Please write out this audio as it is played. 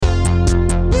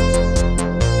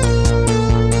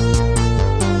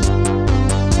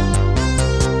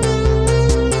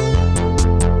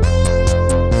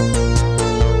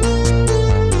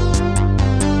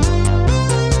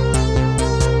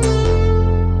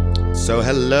So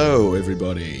hello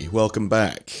everybody, welcome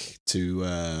back to,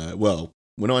 well,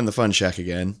 we're not in the Fun Shack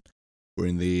again, we're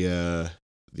in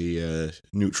the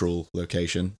neutral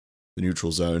location, the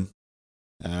neutral zone,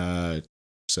 so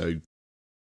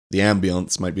the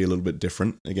ambience might be a little bit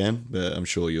different again, but I'm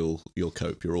sure you'll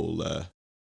cope, you're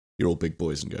all big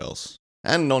boys and girls,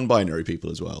 and non-binary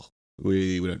people as well,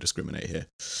 we don't discriminate here.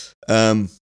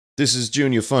 This is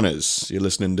Junior Funners, you're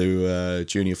listening to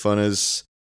Junior Funners.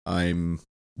 I'm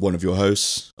one of your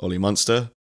hosts, Ollie Munster,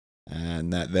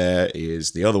 and that there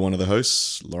is the other one of the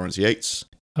hosts, Lawrence Yates.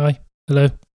 Hi, hello.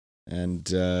 And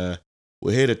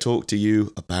we're here to talk to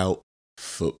you about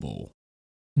football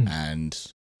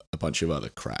and a bunch of other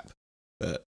crap.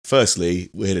 But firstly,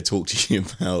 we're here to talk to you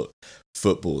about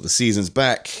football. The season's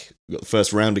back. We've got the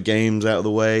first round of games out of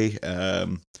the way.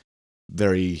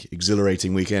 Very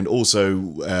exhilarating weekend. Also,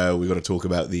 we've got to talk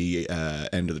about the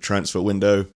end of the transfer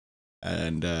window.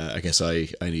 And I guess I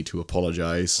need to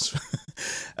apologize.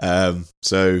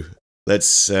 So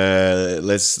let's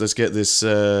get this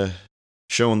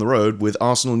show on the road with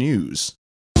Arsenal news.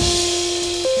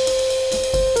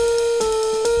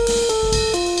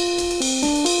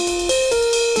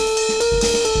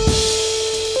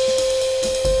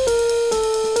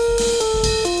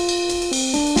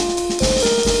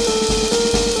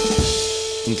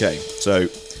 Okay, so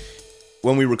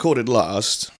when we recorded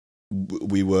last,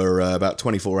 we were about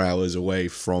 24 hours away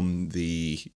from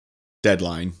the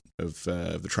deadline of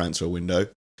the transfer window,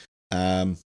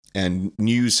 and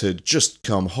news had just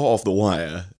come hot off the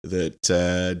wire that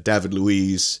David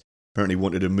Luiz apparently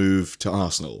wanted to move to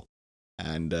Arsenal.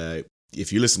 And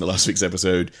if you listen to last week's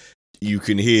episode, you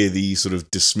can hear the sort of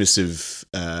dismissive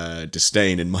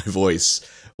disdain in my voice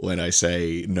when I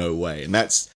say no way. And I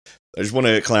just want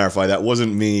to clarify, that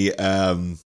wasn't me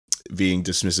being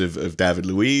dismissive of David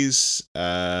Luiz.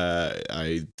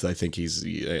 I think he's,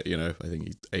 I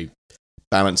think he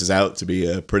balances out to be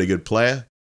a pretty good player.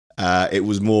 It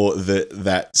was more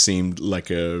that seemed like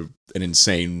an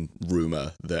insane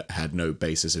rumor that had no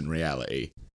basis in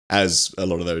reality, as a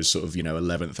lot of those sort of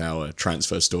 11th hour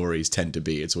transfer stories tend to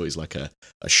be. It's always like a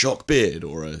shock bid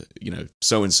or a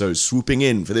so and so swooping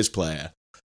in for this player.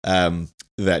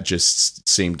 That just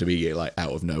seemed to be like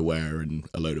out of nowhere and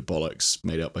a load of bollocks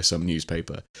made up by some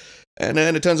newspaper, and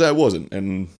it turns out it wasn't.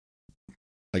 And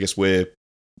I guess we're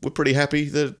pretty happy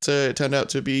that it turned out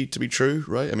to be true,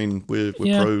 right? I mean, we're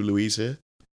pro Luiz here.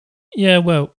 Yeah,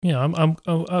 well, I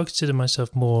consider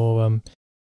myself more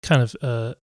kind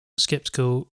of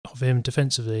skeptical of him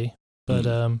defensively, but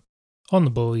on the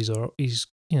ball he's got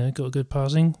a good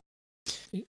passing.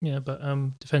 Yeah, but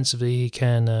defensively he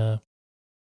can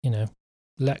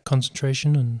lack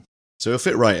concentration, and so he'll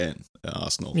fit right in at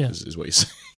Arsenal. Yeah. Is what you're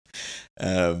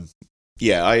saying.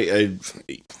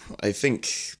 I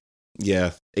think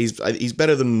he's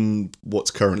better than what's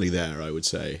currently there, I would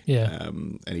say. Yeah.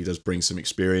 And he does bring some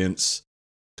experience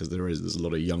because there's a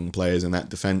lot of young players in that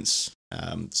defense.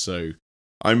 So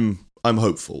I'm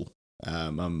hopeful.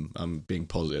 I'm being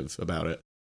positive about it.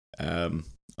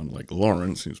 Unlike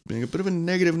Lawrence, who's being a bit of a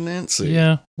negative Nancy.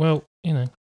 Yeah. Well,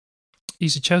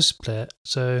 he's a Chelsea player,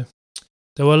 so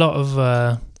there were a lot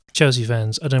of Chelsea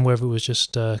fans. I don't know whether it was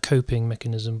just a coping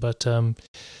mechanism, but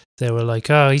they were like,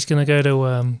 he's going to go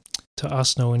to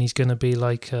Arsenal and he's going to be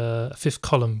like a fifth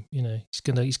column. He's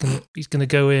going to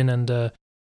go in and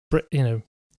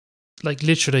like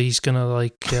literally he's going to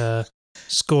like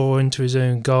score into his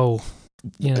own goal.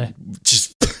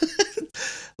 Just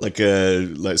like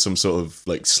some sort of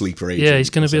like sleeper agent. Yeah, he's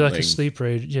going to be like a sleeper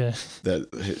agent. Yeah.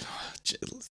 That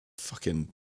fucking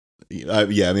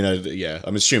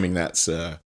I'm assuming that's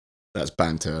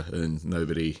banter and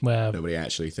nobody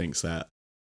actually thinks that.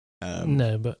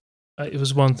 No, but it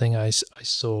was one thing I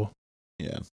saw.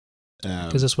 Yeah,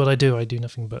 because that's what I do. I do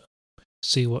nothing but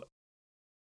see what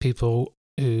people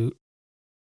who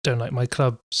don't like my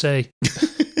club say.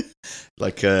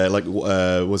 like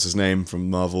what's his name from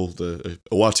Marvel? The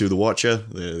Uatu the Watcher,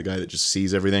 the guy that just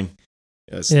sees everything.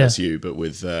 That's you, but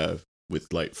with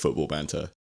like football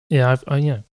banter. Yeah,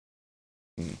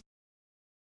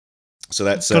 So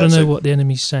that's got to know what the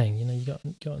enemy's saying. You got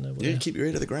to know. What keep your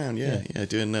ear to the ground. Yeah.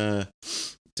 Doing what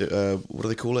do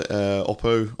they call it?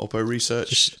 Oppo research.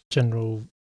 Just general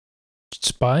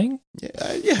spying.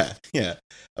 Yeah. I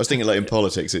was thinking like in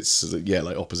politics, it's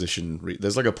like opposition.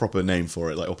 There's like a proper name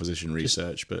for it, like opposition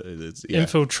research, but it's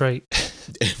infiltrate.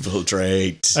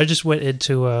 Infiltrate. I just went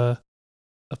into a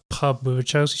pub with a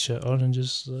Chelsea shirt on and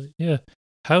just like,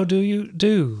 how do you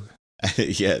do?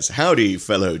 Yes, howdy,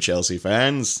 fellow Chelsea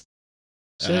fans.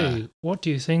 So, what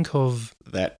do you think of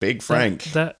that big Frank?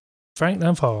 That Frank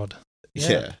Lampard.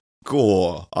 Yeah.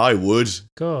 Gore, I would.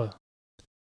 Gore.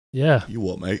 Yeah. You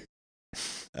what, mate?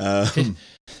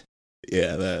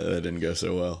 Yeah, that didn't go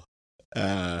so well.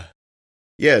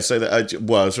 Yeah, so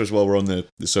while we're on the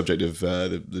subject of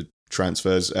the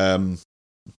transfers,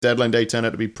 deadline day turned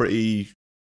out to be pretty.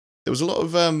 There was a lot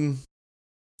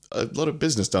of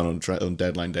business done on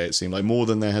deadline day. It seemed like more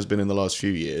than there has been in the last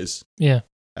few years. Yeah.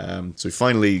 So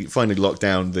finally locked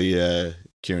down the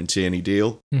Kieran Tierney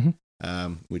deal,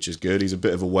 which is good. He's a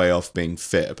bit of a way off being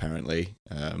fit, apparently.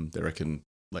 They reckon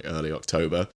like early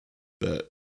October, but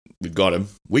we've got him.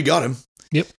 We got him.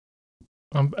 Yep.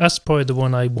 That's probably the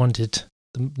one I wanted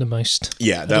the most.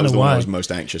 Yeah, that was the one I was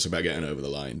most anxious about getting over the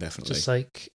line. Definitely. Just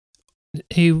like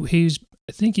he's.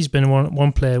 I think he's been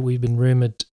one player we've been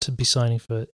rumored to be signing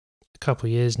for a couple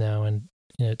of years now, and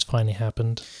it's finally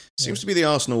happened. Seems to be the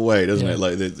Arsenal way, doesn't it?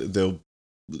 Like they'll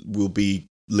will be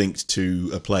linked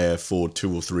to a player for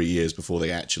 2 or 3 years before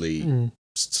they actually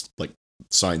like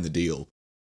sign the deal.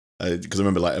 Because I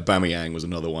remember like Aubameyang was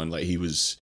another one. Like he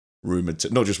was rumored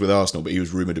to, not just with Arsenal, but he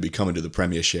was rumored to be coming to the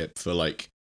Premiership for like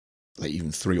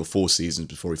even 3 or 4 seasons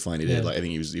before he finally did. Like I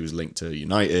think he was linked to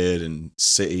United and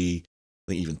City.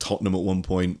 I think even Tottenham at one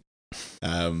point.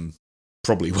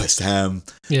 Probably West Ham.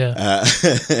 Yeah.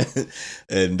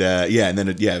 And then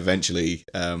eventually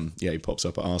he pops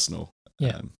up at Arsenal.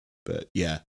 Yeah. But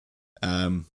yeah.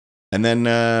 And then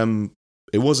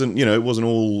it wasn't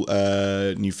all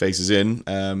new faces in.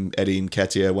 Eddie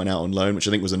Nketiah went out on loan, which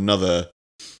I think was another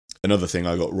thing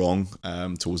I got wrong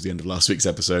towards the end of last week's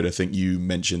episode. I think you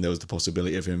mentioned there was the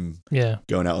possibility of him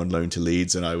going out on loan to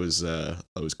Leeds, and I was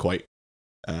quite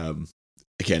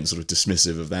again sort of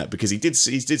dismissive of that, because he did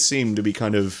seem to be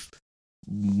kind of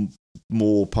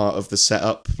more part of the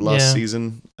setup last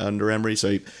season under Emery,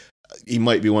 so he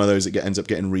might be one of those that ends up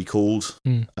getting recalled.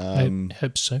 I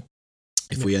hope so.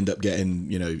 If we end up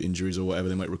getting injuries or whatever,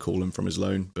 they might recall him from his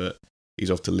loan, but he's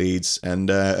off to Leeds, and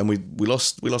we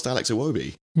lost Alex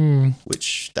Iwobi,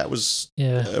 which that was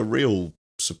a real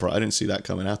surprise. I didn't see that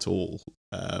coming at all,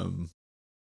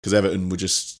 because Everton would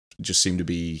just seem to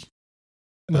be.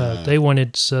 They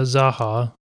wanted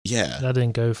Zaha. Yeah, that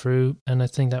didn't go through, and I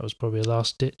think that was probably a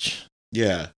last ditch.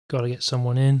 Yeah, got to get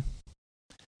someone in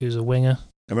who's a winger.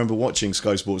 I remember watching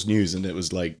Sky Sports News, and it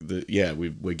was like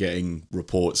we're getting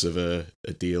reports of a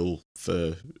deal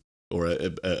for, or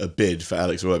a bid for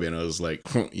Alex Iwobi, and I was like,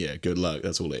 yeah, good luck.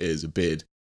 That's all it is, a bid.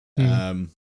 And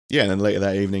then later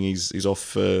that evening, he's off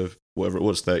for whatever it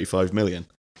was, 35 million.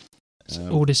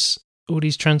 All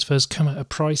these transfers come at a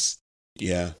price.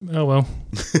 Yeah. Oh well,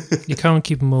 you can't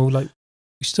keep them all. Like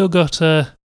we still got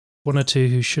one or two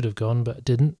who should have gone but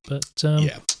didn't. But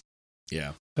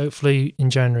yeah. Hopefully in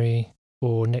January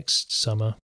or next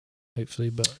summer. Hopefully,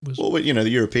 but the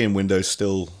European window's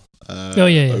still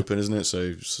open, isn't it?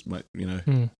 So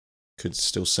could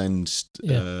still send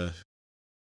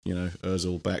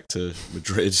Ozil back to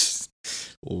Madrid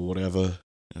or whatever.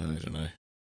 I don't know.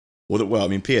 Well, I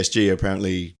mean, PSG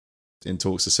apparently in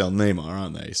talks to sell Neymar,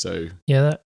 aren't they? So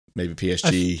maybe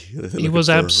PSG. He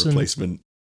was absent. Replacement.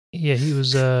 Yeah, he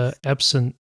was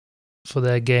absent for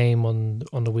their game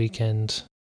on the weekend.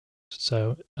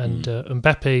 So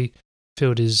Mbappe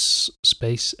filled his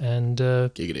space and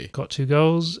got 2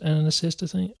 goals and an assist, I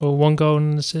think, or 1 goal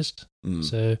and an assist.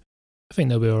 So I think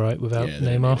they'll be all right without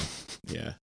Neymar.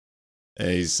 Yeah.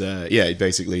 He's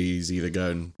either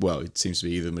going. Well, it seems to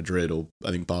be either Madrid or I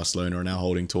think Barcelona are now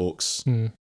holding talks.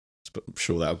 But I'm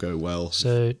sure that'll go well.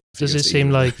 So does it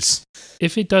seem like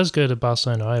if it does go to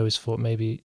Barcelona, I always thought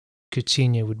maybe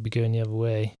Coutinho would be going the other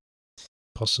way,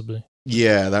 possibly.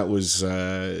 Yeah, that was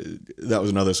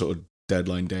another sort of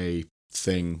deadline day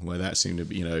thing where that seemed to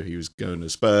be, he was going to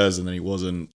Spurs and then he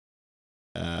wasn't.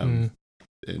 And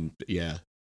yeah,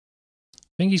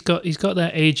 I think he's got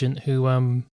that agent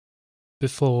who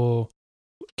before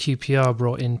QPR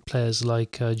brought in players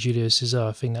like Julio Cesar.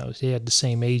 I think he had the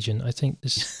same agent. I think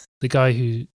the guy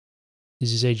who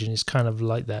is his agent is kind of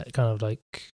like that, kind of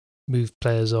like move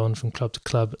players on from club to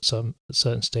club at a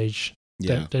certain stage.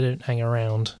 Yeah, they don't hang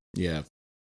around. Yeah,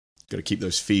 got to keep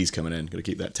those fees coming in. Got to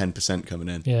keep that 10% coming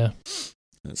in. Yeah,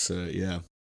 that's yeah.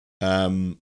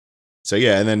 So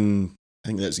yeah, and then I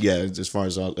think that's as far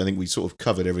as I think we sort of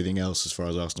covered everything else as far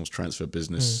as Arsenal's transfer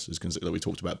business is concerned. Like we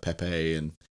talked about Pepe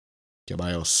and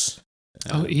Ceballos.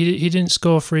 He didn't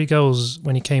score 3 goals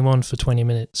when he came on for 20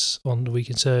 minutes on the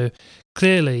weekend. So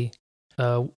clearly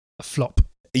a flop.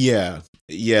 Yeah,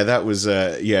 that was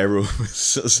everyone was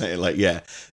sort of saying like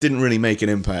didn't really make an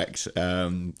impact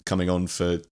coming on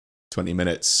for 20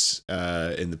 minutes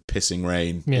in the pissing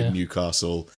rain in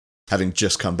Newcastle, having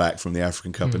just come back from the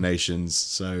African Cup of Nations.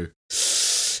 So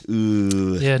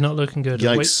not looking good.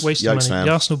 Yikes, Wasting money. fam.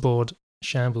 The Arsenal board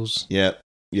shambles. Yeah.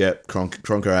 Yeah,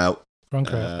 Kroenke out.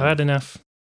 Kroenke out. I had enough.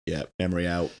 Yeah, Emery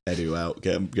out, Edu out.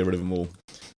 Get rid of them all.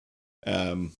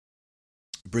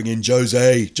 Bring in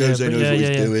Jose. Jose knows what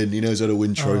he's doing. He knows how to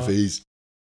win trophies.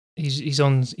 He's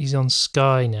on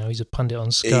Sky now. He's a pundit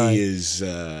on Sky. He is.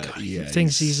 He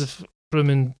thinks he's the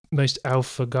blooming most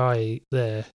alpha guy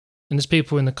there. And there's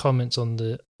people in the comments on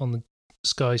the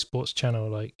Sky Sports channel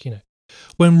like,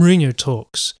 when Mourinho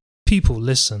talks, people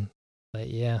listen. Like,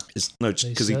 yeah. It's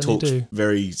because he talks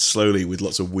very slowly with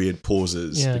lots of weird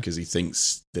pauses because he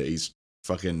thinks that he's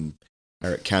fucking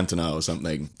Eric Cantona or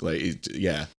something. Like, he's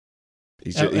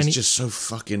just so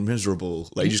fucking miserable.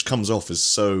 Like, he just comes off as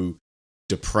so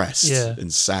depressed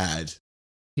and sad.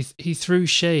 He threw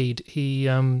shade.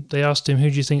 They asked him, who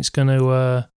do you think's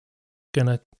gonna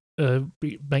make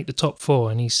the top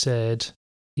four? And he said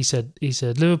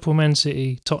Liverpool, Man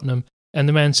City, Tottenham, and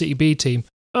the Man City B team.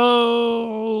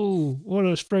 Oh, what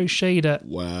a throw shade at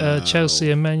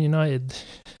Chelsea and Man United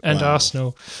and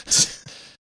Arsenal.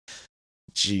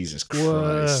 Jesus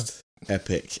Christ.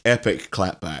 Epic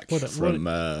clapback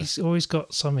from... he's always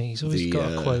got something. He's always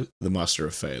got a quote. The master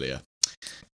of failure.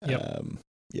 Yep.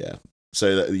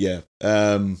 So,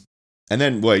 and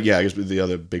then, I guess the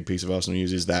other big piece of Arsenal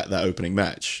news is that opening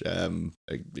match.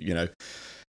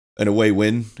 An away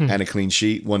win and a clean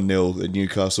sheet, 1-0 at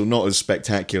Newcastle. Not as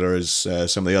spectacular as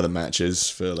some of the other matches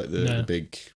for like the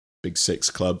big six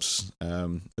clubs at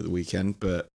the weekend,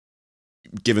 but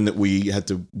given that we had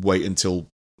to wait until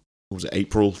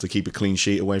April to keep a clean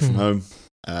sheet away from home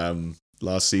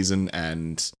last season,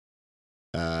 and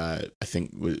I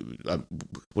think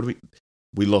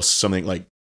we lost something like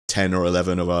 10 or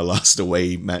 11 of our last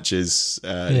away matches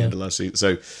at the end of last season.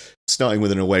 So starting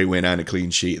with an away win and a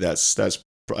clean sheet,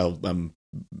 I'm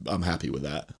happy with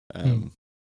that.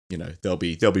 There'll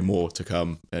be more to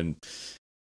come, and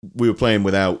we were playing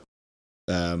without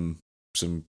our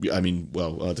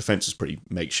defense was pretty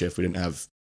makeshift. We didn't have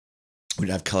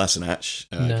Kolasinac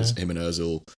because him and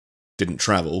Ozil didn't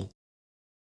travel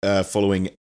following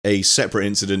a separate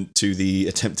incident to the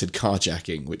attempted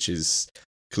carjacking, which is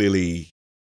clearly,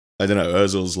 I don't know,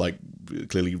 Ozil's like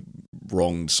clearly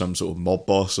wronged some sort of mob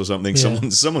boss or something.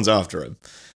 Someone's after him.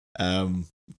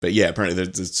 But yeah, apparently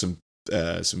there's some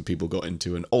people got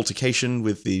into an altercation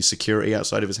with the security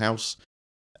outside of his house.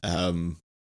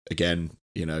 Again,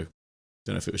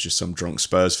 don't know if it was just some drunk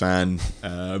Spurs fan,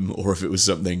 or if it was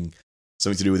something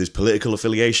to do with his political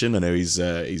affiliation. I know he's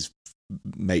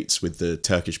mates with the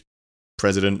Turkish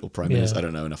president or prime minister. I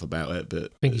don't know enough about it, but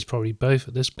I think he's probably both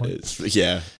at this point.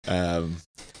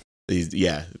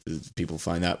 People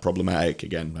find that problematic.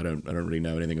 Again, I don't really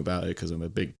know anything about it because I'm a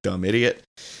big dumb idiot.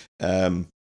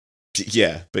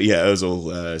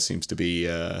 Ozil seems to be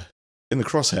in the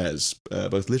crosshairs,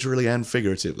 both literally and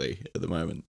figuratively at the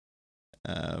moment.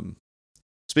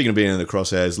 Speaking of being in the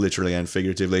crosshairs, literally and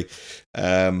figuratively,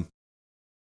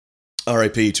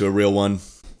 R.I.P. to a real one,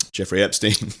 Jeffrey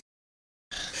Epstein.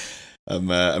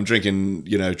 I'm drinking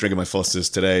my Fosters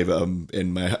today, but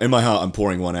in my heart, I'm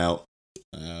pouring one out.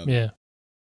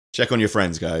 Check on your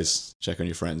friends, guys. Check on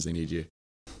your friends. They need you.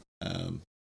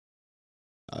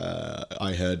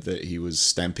 I heard that he was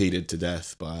stampeded to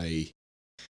death by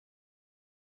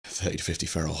 30 to 50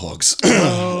 feral hogs.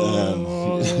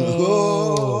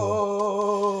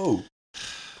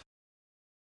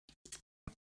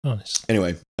 Honest.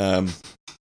 Anyway,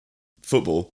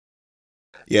 football.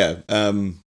 Yeah.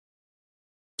 The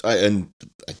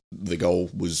goal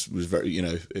was very,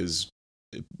 is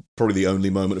probably the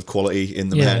only moment of quality in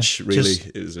the match. Really,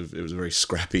 it was a very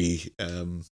scrappy.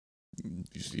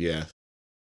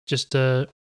 Just it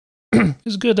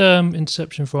was a good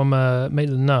interception from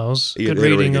Maitland-Niles. Good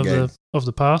reading of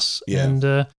the pass, and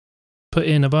put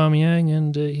in Aubameyang,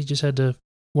 and he just had a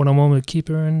one-on-one with the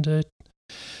keeper and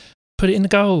put it in the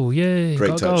goal. Yeah,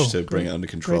 great touch to bring it under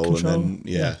control, and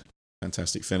then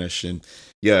fantastic finish. And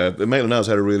Maitland-Niles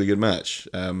had a really good match.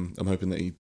 I'm hoping that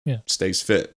he stays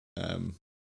fit,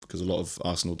 because a lot of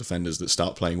Arsenal defenders that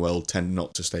start playing well tend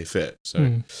not to stay fit.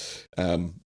 So,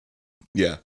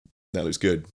 that looks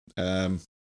good. It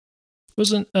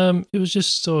was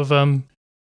just sort of a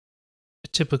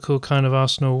typical kind of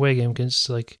Arsenal away game against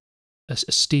like a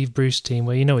Steve Bruce team,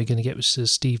 where you're going to get with the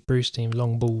Steve Bruce team,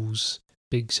 long balls,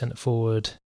 big centre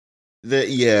forward. I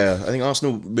think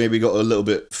Arsenal maybe got a little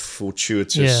bit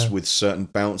fortuitous with certain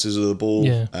bounces of the ball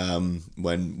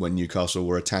when Newcastle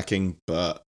were attacking,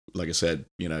 but like I said,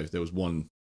 there was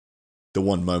the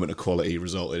one moment of quality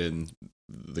resulted in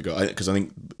the goal, because I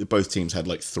think both teams had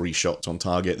like 3 shots on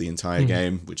target the entire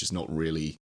game, which is not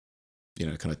really,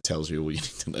 kind of tells you all you need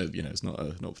to know. It's not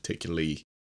a particularly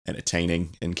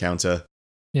entertaining encounter.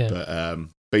 Yeah.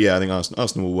 But yeah, I think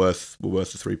Arsenal were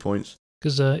worth the 3 points.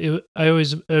 Because I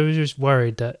was just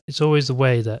worried that it's always the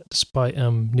way that despite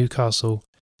Newcastle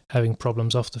having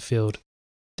problems off the field,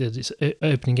 this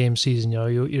opening game season,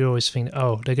 you always think,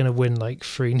 oh, they're going to win like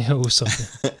 3-0 or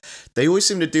something. They always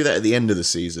seem to do that at the end of the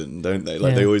season, don't they?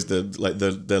 Like they always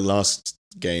the last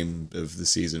game of the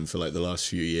season for like the last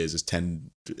few years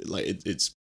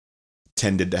it's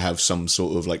tended to have some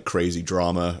sort of like crazy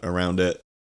drama around it.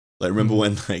 Like remember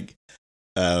when like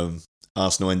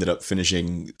Arsenal ended up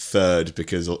finishing third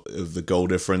because of the goal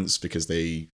difference because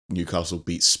Newcastle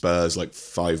beat Spurs like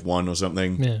 5-1 or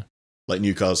something. Yeah. Like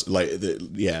Newcastle,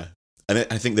 and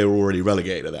I think they were already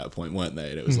relegated at that point, weren't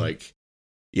they? And it was like,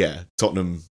 yeah,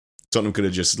 Tottenham could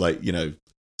have just like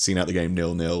seen out the game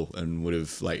 0-0 and would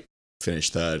have like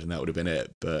finished third, and that would have been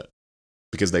it. But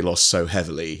because they lost so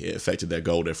heavily, it affected their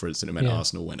goal difference, and it meant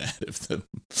Arsenal went ahead of them.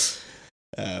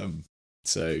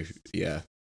 So yeah,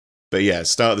 but yeah,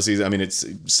 start of the season. I mean,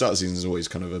 start of the season is always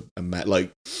kind of a match.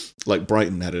 Like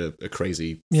Brighton had a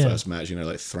crazy first match,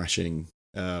 like thrashing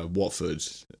Watford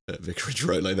at Vicarage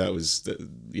Road. Like that was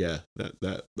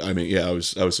that. I mean, yeah, I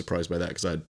was surprised by that because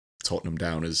I had Tottenham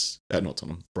down as not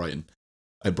Tottenham, Brighton.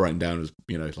 I had Brighton down as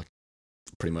like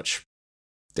pretty much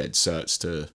dead certs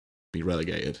to be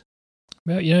relegated.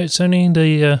 Well, it's only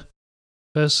the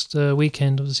first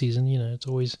weekend of the season.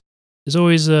 There's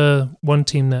always one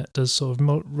team that does sort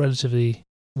of relatively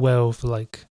well for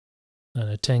like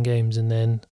 10 games, and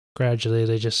then gradually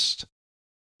they just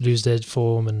lose their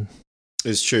form. And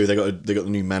it's true, they got the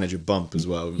new manager bump as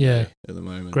well. At the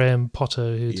moment, Graham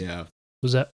Potter, who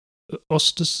was at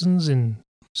Östersunds in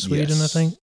Sweden, I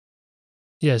think.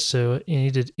 Yeah, so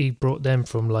he brought them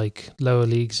from like lower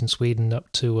leagues in Sweden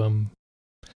up to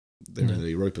they're in the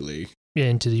Europa League. Yeah,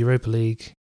 into the Europa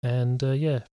League, and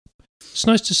it's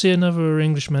nice to see another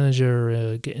English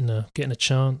manager getting a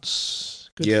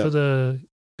chance.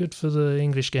 Good for the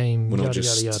English game. We're not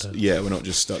yada yada. Yeah, we're not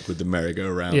just stuck with the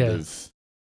merry-go-round of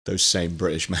those same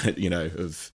British men,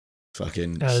 of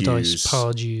fucking Allardyce, Hughes,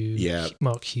 Pardew,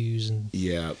 Mark Hughes, and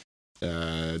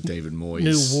David Moyes,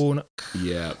 Neil Warnock.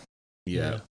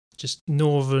 Yeah. Just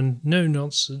northern, no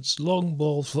nonsense, long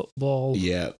ball football.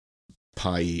 Yeah,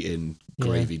 pie eating,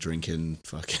 gravy drinking,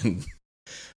 fucking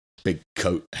big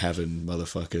coat having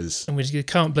motherfuckers. And we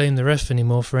can't blame the ref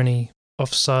anymore for any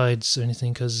offsides or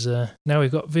anything because now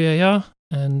we've got VAR,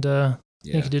 and I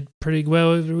think he did pretty well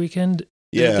over the weekend.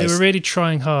 Yeah, they were really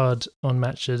trying hard on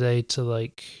Match of the Day to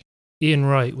like. Ian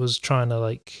Wright was trying to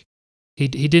like. He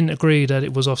didn't agree that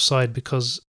it was offside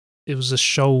because it was a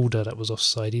shoulder that was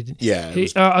offside. He didn't. Yeah,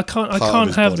 I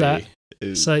can't have that.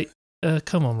 It's like,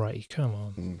 come on, Wright, come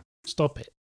on, stop it.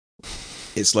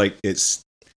 It's like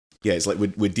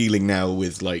we're dealing now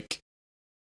with like.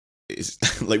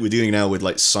 It's like we're dealing now with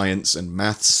like science and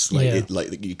maths.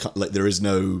 Like you can't, like there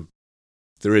isn't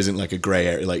like a grey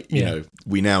area. Like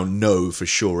we now know for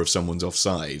sure if someone's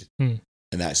offside, and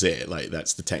that's it. Like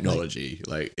that's the technology.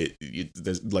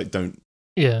 There's like don't.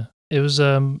 Yeah, it was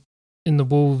in the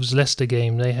Wolves Leicester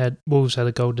game. Wolves had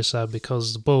a goal disallowed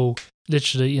because the ball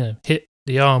literally hit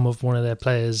the arm of one of their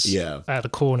players at the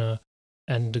corner,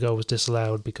 and the goal was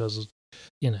disallowed because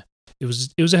it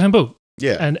was a handball.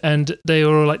 Yeah, and they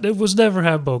were all like, "It was never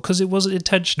handball because it wasn't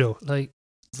intentional." Like,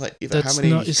 how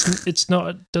many? It's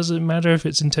not. It doesn't matter if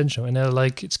it's intentional. And they're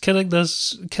like, it's killing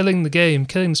the game,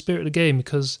 killing the spirit of the game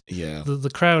because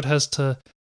the crowd has to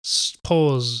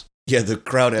pause. Yeah, the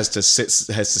crowd has to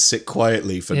sit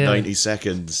quietly for 90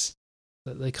 seconds.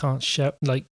 They can't shout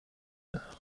like.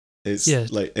 It's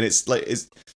like, and it's like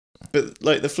but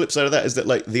like the flip side of that is that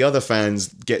like the other fans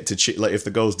get to cheer. Like if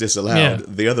the goal's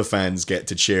disallowed, the other fans get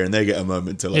to cheer and they get a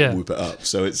moment to like whoop it up.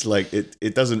 So it's like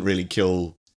it doesn't really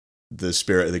kill the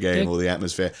spirit of the game or the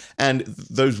atmosphere. And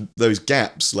those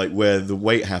gaps, like where the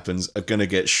wait happens, are going to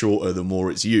get shorter the more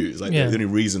it's used. Like the only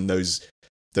reason those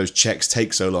checks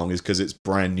take so long is because it's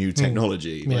brand new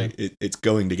technology. Like it's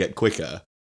going to get quicker.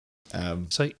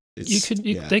 So they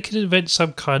could invent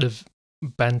some kind of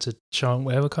banter chant,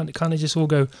 whatever. Can't they just all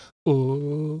go,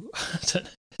 oh?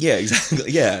 Yeah,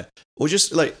 exactly. Yeah, or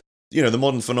just like the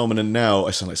modern phenomenon now.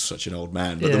 I sound like such an old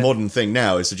man, but the modern thing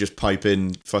now is to just pipe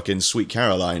in fucking "Sweet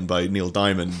Caroline" by Neil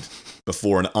Diamond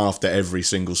before and after every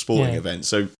single sporting event.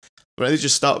 So, but they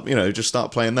just start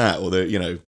playing that, or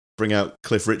bring out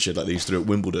Cliff Richard like they used to do at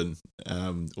Wimbledon,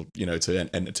 to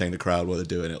entertain the crowd while they're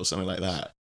doing it, or something like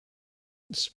that.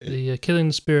 The killing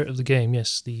the spirit of the game.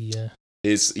 Yes,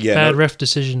 it's bad ref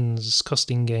decisions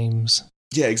costing games.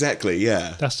 Yeah, exactly.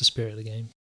 Yeah, that's the spirit of the game.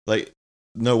 Like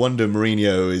no wonder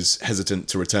Mourinho is hesitant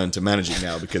to return to managing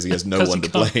now because he has no one to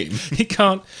blame. He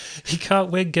can't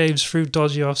win games through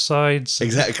dodgy offsides.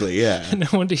 Exactly, yeah. No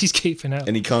wonder he's keeping out.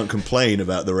 And he can't complain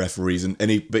about the referees. Although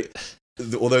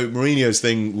Mourinho's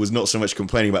thing was not so much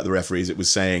complaining about the referees, it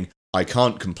was saying, I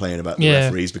can't complain about the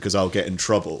referees because I'll get in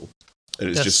trouble. And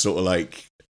it's just sort of like...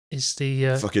 It's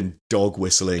the fucking dog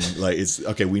whistling. Like, it's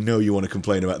okay. We know you want to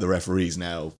complain about the referees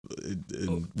now,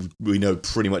 and we know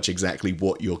pretty much exactly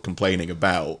what you're complaining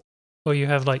about. Or you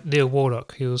have like Neil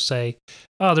Warnock, who will say,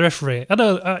 "Oh, the referee. I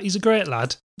know he's a great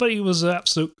lad, but he was an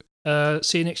absolute.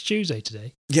 See you next Tuesday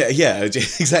today." Yeah,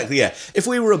 exactly. Yeah, if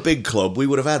we were a big club, we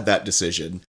would have had that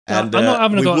decision. And I'm not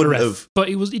having a go at the ref, but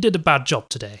he did a bad job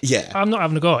today. Yeah, I'm not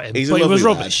having a go at him, but he was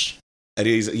rubbish. Lad. And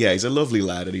he's a lovely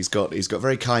lad, and he's got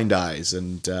very kind eyes,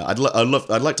 and I'd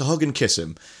like to hug and kiss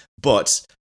him, but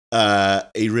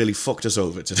he really fucked us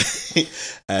over today,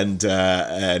 and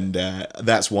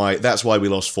that's why we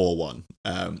lost 4-1.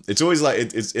 It's always like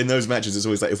it's in those matches. It's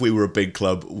always like if we were a big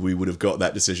club, we would have got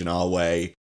that decision our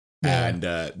way, and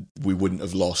we wouldn't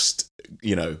have lost.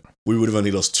 We would have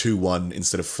only lost 2-1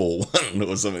 instead of 4-1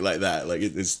 or something like that. Like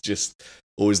it's just.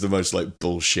 Always the most like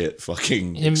bullshit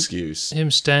fucking excuse. Him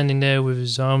standing there with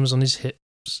his arms on his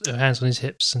hips, hands on his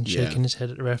hips, and shaking his head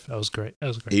at the ref. That was great.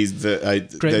 He's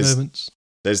great moments.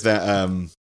 There's that.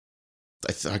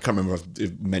 I can't remember if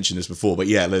I've mentioned this before, but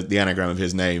yeah, the anagram of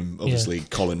his name, obviously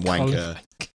Colin Wanker.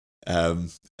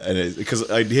 And because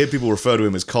I hear people refer to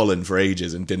him as Colin for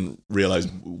ages and didn't realize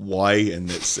why, and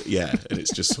it's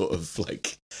just sort of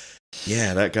like,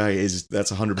 that guy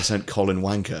that's 100% Colin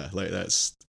Wanker. Like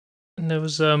that's. And there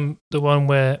was the one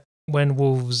where when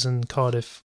Wolves and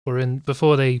Cardiff were in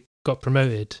before they got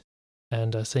promoted,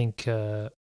 and I think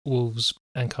Wolves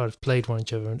and Cardiff played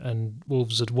each other, and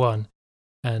Wolves had won,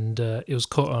 and it was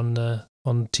caught on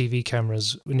TV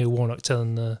cameras. Neil Warnock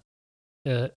telling the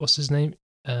what's his name,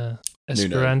 Nuno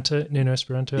Esperanto,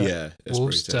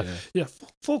 Wolves,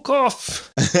 fuck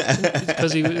off,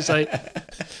 because he was like,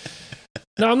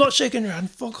 no, I'm not shaking your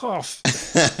hand, fuck off,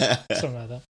 something like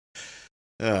that.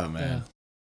 Oh man,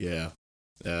 yeah.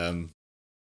 What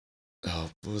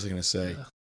was I going to say?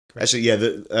 Actually,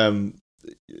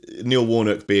 Neil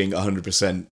Warnock being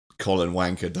 100% Colin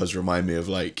Wanker does remind me of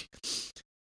like,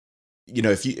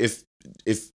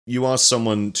 if you ask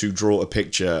someone to draw a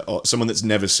picture, or someone that's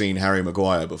never seen Harry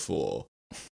Maguire before,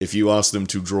 if you ask them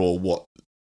to draw what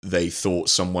they thought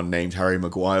someone named Harry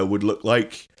Maguire would look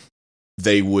like,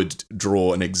 they would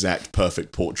draw an exact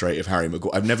perfect portrait of Harry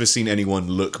Maguire. I've never seen anyone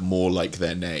look more like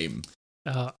their name.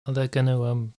 They're going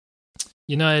to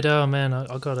United. Oh man,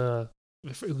 we've got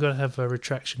to have a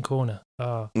retraction corner.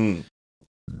 Yeah, we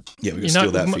can steal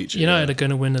that feature. United are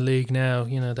going to win the league now.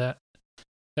 You know that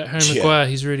Harry Maguire.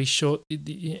 He's really short.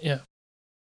 Yeah.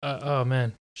 Oh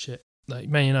man, shit. Like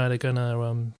Man United are going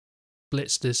to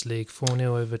blitz this league 4-0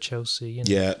 over Chelsea.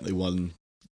 Yeah, they won.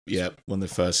 Yeah, won the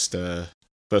first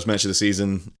match of the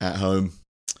season at home,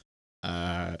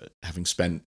 having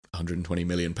spent £120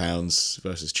 million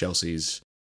versus Chelsea's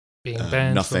being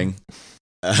banned nothing.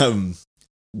 I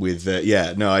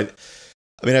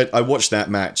watched that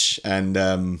match,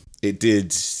 and it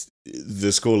did. The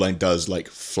scoreline does like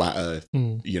flatter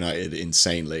United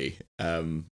insanely.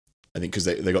 I think because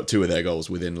they got 2 of their goals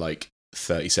within like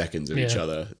 30 seconds of each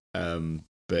other.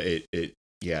 But it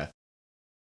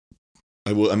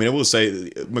I will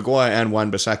say Maguire and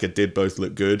Wan-Bissaka did both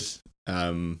look good. I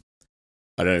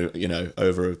don't know,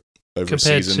 over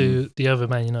compared a season. to the other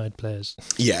Man United players.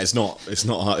 Yeah, it's not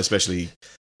hard, especially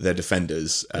their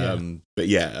defenders. But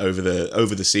yeah, over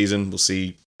the season, we'll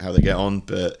see how they get on.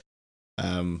 But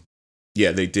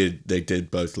they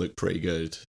did both look pretty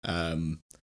good.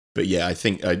 But yeah, I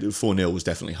think 4-0 was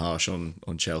definitely harsh on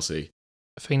Chelsea.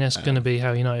 I think that's going to be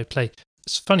how United play.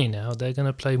 It's funny now, they're going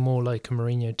to play more like a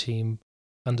Mourinho team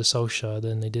under Solskjaer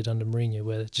than they did under Mourinho,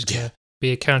 where they're just going to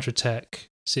be a counter-attack,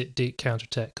 sit deep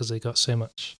counter-attack, because they got so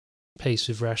much pace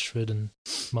with Rashford and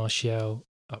Martial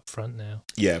up front now.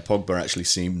 Yeah, Pogba actually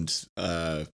seemed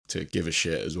to give a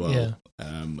shit as well. Yeah.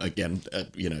 Again,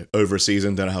 over a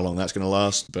season, don't know how long that's going to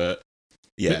last, but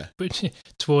yeah. But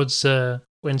towards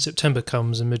when September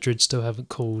comes and Madrid still haven't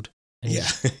called. Yeah.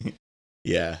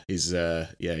 Yeah, he's going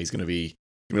to be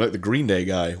like the Green Day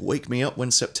guy. Wake me up when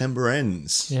September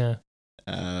ends. Yeah.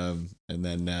 And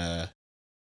then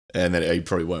he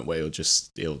probably won't wait. He'll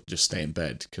just stay in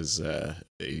bed because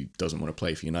he doesn't want to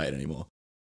play for United anymore.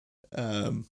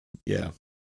 Yeah.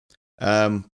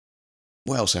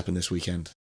 What else happened this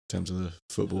weekend in terms of the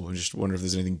football? I just wonder if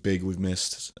there's anything big we've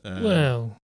missed.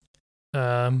 Man.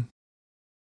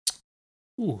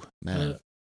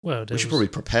 Well, we should probably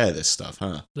prepare this stuff,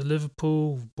 huh? The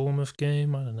Liverpool Bournemouth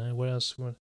game. I don't know where else.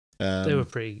 They were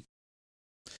pretty.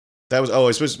 That was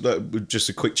I suppose just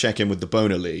a quick check in with the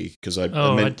Boner League because I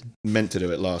meant to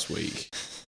do it last week.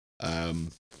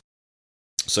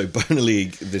 So Boner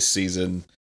League this season,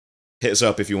 hit us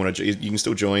up if you want to. You can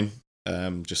still join.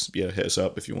 Just hit us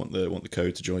up if you want the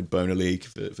code to join Boner League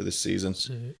for this season.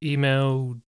 So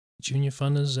email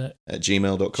juniorfunners at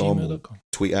gmail.com.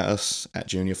 Tweet at us at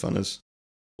juniorfunners.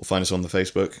 Or find us on the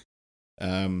Facebook.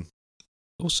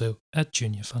 Also at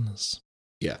juniorfunners.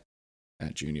 Yeah,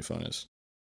 at juniorfunners.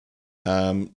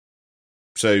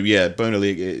 So yeah, Boner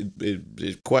League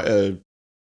it's quite a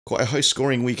high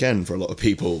scoring weekend for a lot of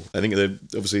people. I think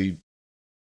obviously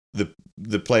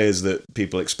the players that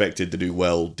people expected to do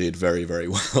well did very, very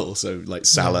well. So like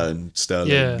Salah and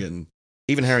Sterling and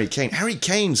even Harry Kane. Harry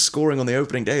Kane scoring on the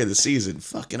opening day of the season.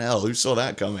 Fucking hell, who saw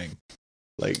that coming?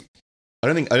 Like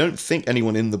I don't think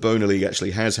anyone in the Boner League actually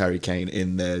has Harry Kane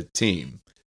in their team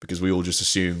because we all just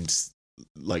assumed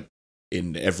like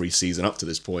in every season up to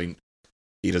this point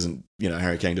he doesn't,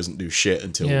 Harry Kane doesn't do shit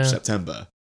until September.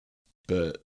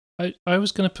 But I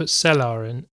was going to put Salah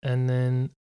in, and then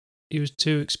he was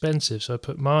too expensive, so I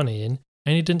put Mane in,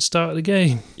 and he didn't start the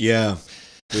game. Yeah,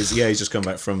 he's just come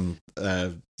back from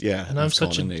And I'm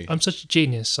such a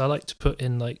genius. I like to put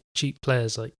in like cheap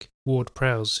players like Ward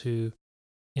Prowse who,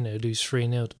 lose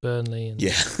 3-0 to Burnley. And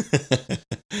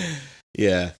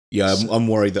I'm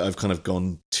worried that I've kind of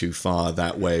gone too far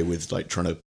that way with like trying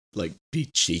to like be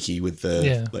cheeky with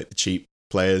the like the cheap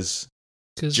players.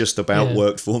 Just about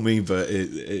worked for me, but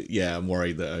I'm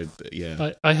worried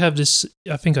that I have this.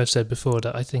 I think I've said before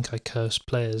that I think I curse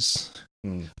players.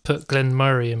 Put Glenn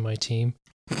Murray in my team,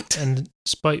 and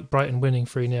despite Brighton winning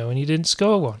 3-0, and he didn't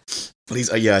score one. But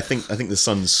he's I think the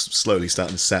sun's slowly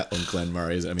starting to set on Glenn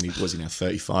Murray. I mean, was he now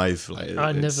 35?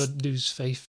 I never lose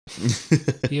faith.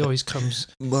 He always comes.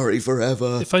 Murray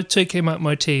forever. If I take him out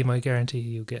my team, I guarantee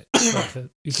you go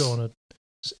on an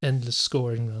endless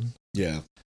scoring run. Yeah.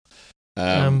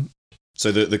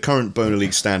 So the current Boner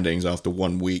League standings after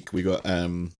 1 week, we got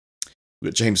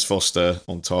James Foster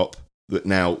on top. But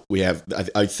now we have.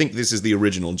 I think this is the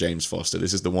original James Foster.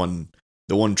 This is the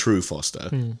one true Foster.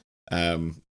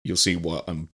 You'll see what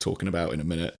I'm talking about in a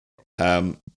minute.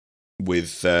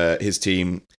 With his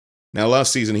team. Now,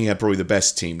 last season he had probably the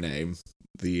best team name.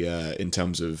 In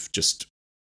terms of just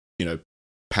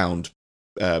pun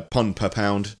per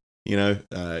pound.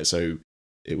 So.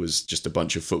 It was just a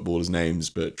bunch of footballers'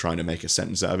 names, but trying to make a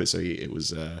sentence out of it. So it was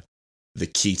the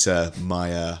Keita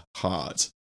Maya Hart.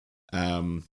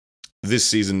 This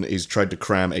season, he's tried to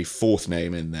cram a fourth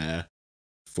name in there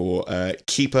for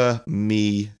Keeper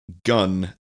Me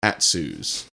Gun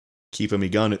Atsus. Keeper Me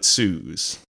Gun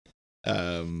Atsus.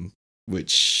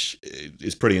 Which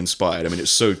is pretty inspired. I mean,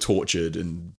 it's so tortured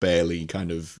and barely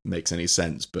kind of makes any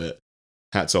sense, but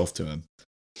hats off to him.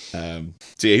 So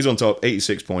he's on top,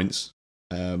 86 points.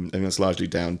 I think that's largely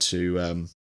down to,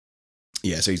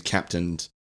 so he's Captain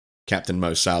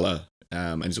Mo Salah,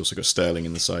 and he's also got Sterling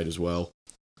in the side as well.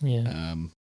 Yeah.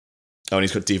 And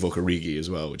he's got Divock Origi as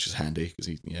well, which is handy because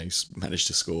he's managed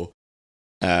to score.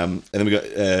 And then we got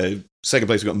second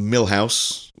place. We got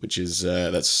Millhouse, which is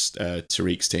that's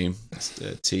Tariq's team. That's,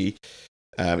 T.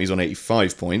 He's on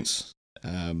 85 points.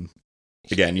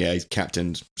 Again, he's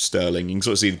captained Sterling. You can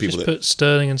sort of see the people Just put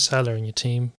Sterling and Salah in your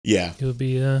team. Yeah, you'll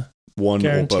be one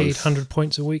guaranteed or both. 100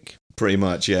 points a week. Pretty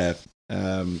much, yeah.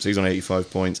 So he's on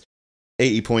 85 points.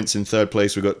 80 points in third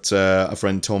place. We've got our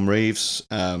friend Tom Reeves.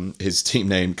 His team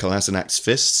name, Kolasinak's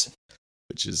Fists,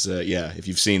 which is, if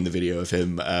you've seen the video of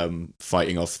him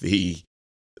fighting off the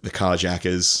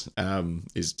carjackers,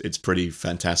 it's pretty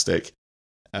fantastic.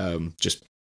 Just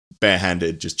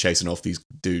barehanded, just chasing off these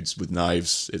dudes with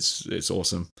knives. It's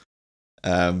awesome.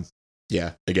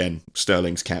 Again,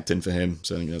 Sterling's captain for him,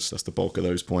 so I think that's the bulk of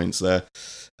those points there.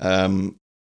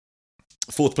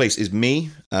 Fourth place is me.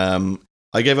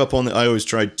 I gave up on it. I always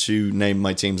tried to name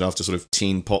my teams after sort of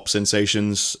teen pop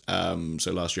sensations.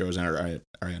 So last year I was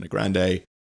Ariana Grande.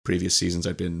 Previous seasons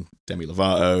I'd been Demi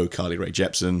Lovato, Carly Rae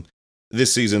Jepsen.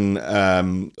 This season I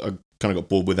kind of got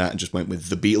bored with that and just went with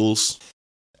the Beatles.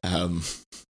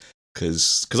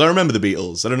 Because I remember the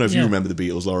Beatles. I don't know if you remember the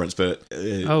Beatles, Lawrence, but...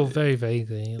 very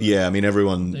vaguely. I mean,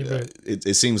 everyone...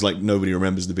 It seems like nobody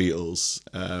remembers the Beatles.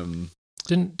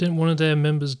 Didn't one of their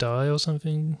members die or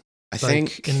something? I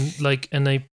think... And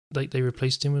they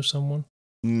replaced him with someone?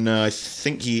 No, I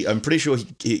think I'm pretty sure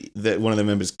that one of the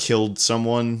members killed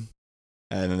someone.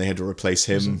 and then they had to replace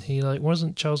him.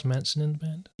 Wasn't Charles Manson in the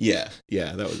band? Yeah,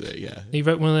 that was it. Yeah, he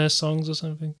wrote one of their songs or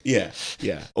something. Yeah,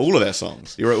 all of their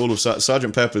songs. He wrote all of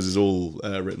Sgt. Pepper's is all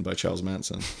written by Charles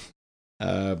Manson.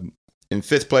 In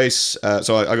fifth place,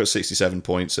 so I got 67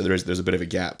 points. So there's a bit of a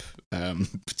gap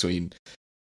between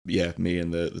me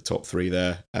and the top three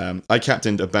there. I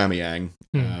captained Aubameyang,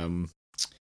 and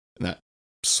that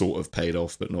sort of paid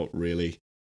off, but not really.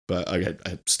 But I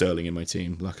had Sterling in my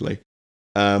team, luckily.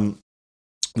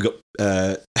 We got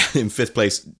in fifth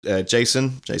place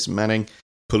Jason Manning,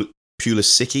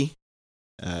 Pulisic.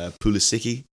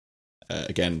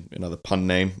 Again, another pun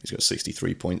name. He's got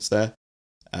 63 points there.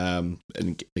 And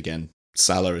again,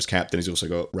 Salah as captain. He's also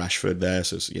got Rashford there,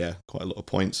 so it's, quite a lot of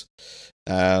points.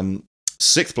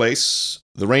 Sixth place,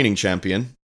 the reigning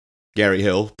champion, Gary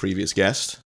Hill, previous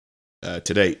guest. To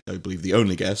date, I believe the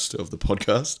only guest of the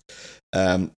podcast.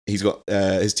 He's got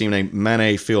his team name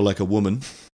Mane Feel Like a Woman,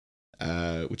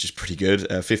 which is pretty good.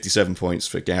 57 points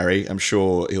for Gary. I'm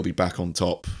sure he'll be back on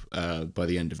top by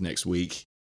the end of next week.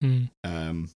 But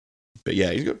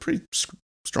yeah, he's got a pretty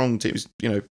strong team.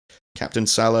 Captain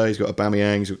Salah, he's got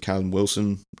Aubameyang, he's got Callum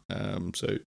Wilson.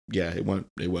 So yeah, it won't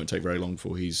take very long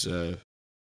before he's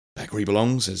back where he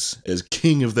belongs as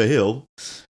king of the hill.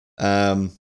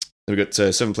 We've got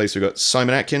seventh place. We've got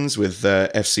Simon Atkins with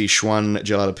FC Schwan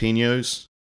Jalapenos.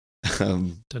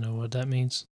 Don't know what that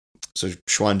means. So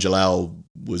Schwan Jalal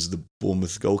was the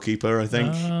Bournemouth goalkeeper, I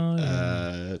think.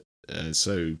 Oh, yeah.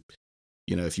 So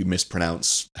if you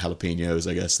mispronounce jalapenos,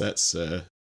 I guess that's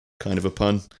kind of a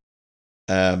pun.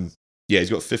 He's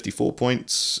got 54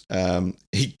 points.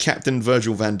 He captained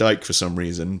Virgil van Dijk for some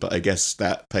reason, but I guess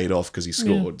that paid off because he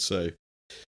scored. Yeah. So,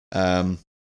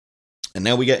 and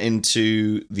now we get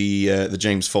into the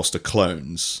James Foster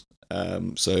clones.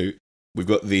 So we've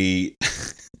got the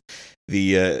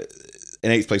in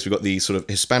eighth place we've got the sort of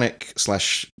Hispanic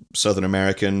 / Southern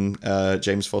American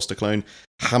James Foster clone,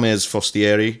 James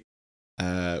Fostieri,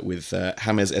 with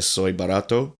James Esoy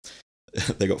Barato.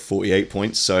 They got 48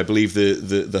 points. So I believe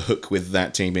the hook with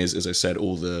that team is, as I said,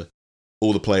 all the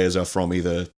players are from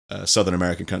either Southern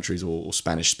American countries or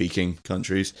Spanish speaking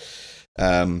countries.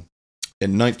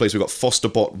 In ninth place we've got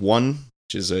Fosterbot 1,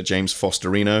 which is James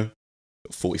Fosterino,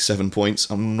 47 points.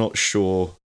 I'm not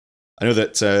sure. I know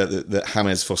that that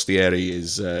James Fostieri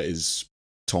is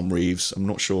Tom Reeves. I'm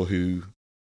not sure who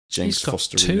James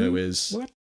Fosterino is. What?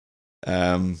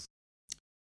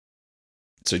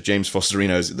 So James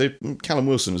Fosterino, Callum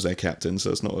Wilson was their captain, so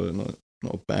it's not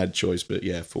a bad choice, but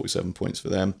yeah, 47 points for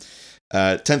them.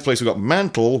 10th place we've got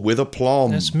Mantle with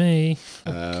aplomb. That's me.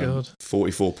 God.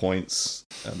 44 points.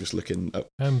 I'm just looking up.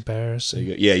 Embarrassing.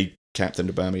 So you captained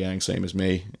Aubameyang, same as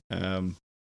me. I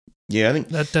think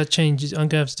that changes. I'm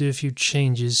gonna have to do a few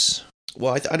changes.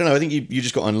 Well, I don't know. I think you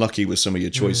just got unlucky with some of your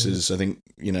choices. I think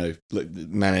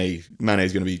Mane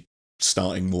is going to be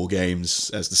starting more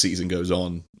games as the season goes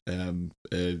on.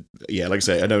 Like I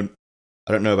say, I don't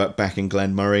know about backing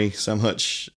Glenn Murray so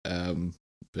much,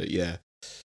 but yeah.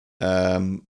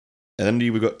 And then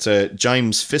we've got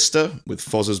James Pfister with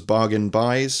Foz's Bargain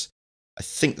Buys. I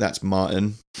think that's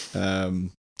Martin,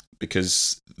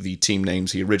 because the team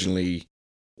names he originally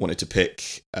wanted to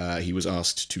pick, he was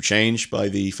asked to change by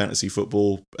the Fantasy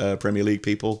Football Premier League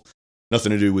people.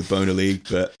 Nothing to do with Boner League,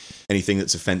 but anything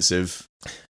that's offensive.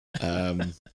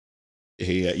 I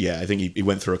think he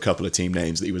went through a couple of team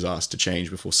names that he was asked to change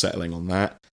before settling on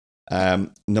that.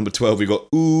 Number 12, we've got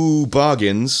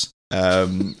Bargains,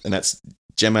 and that's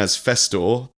Gemaz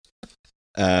Festor.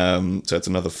 So that's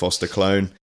another Foster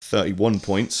clone, 31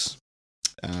 points.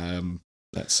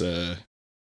 That's so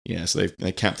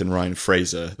they captain Ryan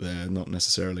Fraser. They're not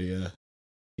necessarily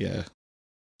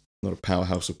not a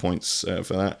powerhouse of points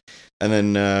for that. And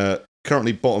then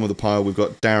currently bottom of the pile, we've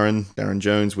got Darren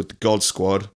Jones with the God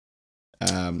Squad.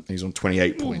 He's on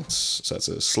 28 points. So that's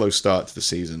a slow start to the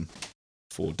season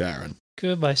for Darren.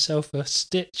 Give myself a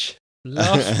stitch.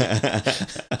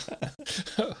 Laugh.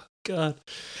 Oh, God.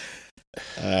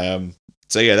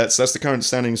 So yeah, that's the current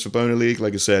standings for Boner League.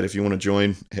 Like I said, if you want to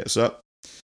join, hit us up.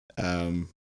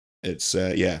 It's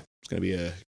gonna be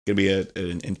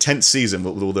an intense season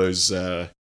with all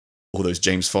those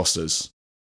James Fosters.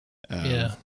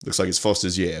 Looks like it's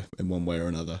Foster's year in one way or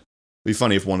another. It'd be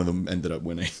funny if one of them ended up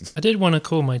winning. I did want to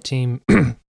call my team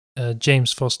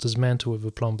James Foster's Mantle with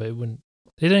aplomb, but it wouldn't.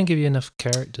 They don't give you enough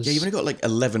characters. Yeah, you've only got like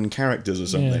 11 characters or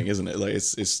something, isn't it? Like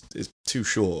it's too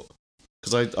short.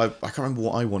 Because I can't remember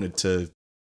what I wanted to.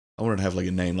 I wanted to have like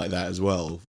a name like that as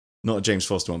well. Not a James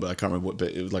Foster one, but I can't remember what.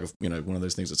 But it was like one of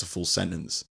those things that's a full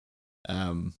sentence,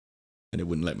 and it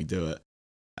wouldn't let me do it.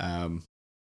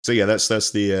 So yeah, that's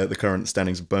the current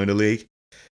standings of Boner League.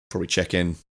 probably check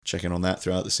in on that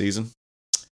throughout the season.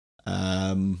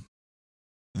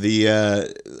 The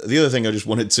other thing I just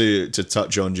wanted to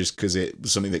touch on, just because it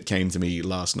was something that came to me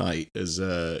last night as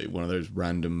one of those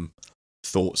random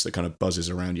thoughts that kind of buzzes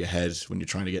around your head when you're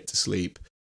trying to get to sleep,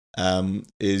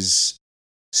 is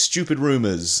stupid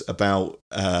rumors about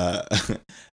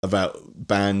about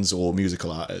bands or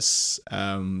musical artists,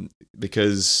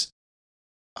 because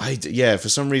for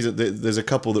some reason there's a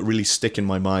couple that really stick in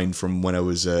my mind from when I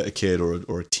was a kid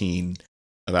or a teen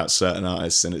about certain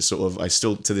artists, and it's sort of, I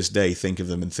still to this day think of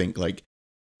them and think like,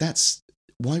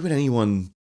 why would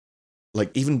anyone, like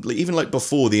even like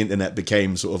before the internet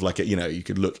became sort of like you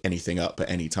could look anything up at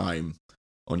any time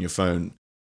on your phone,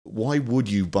 why would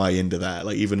you buy into that,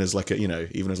 like even as like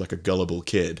a gullible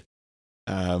kid?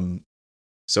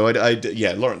 So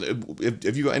Lauren,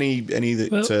 have you got any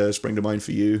that spring to mind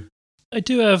for you? I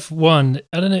do have one.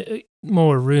 I don't know,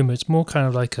 more a rumor. It's more kind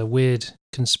of like a weird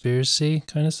conspiracy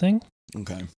kind of thing.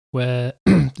 Okay. Where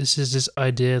this is this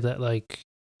idea that like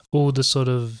all the sort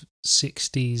of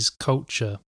 60s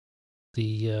culture,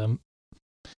 the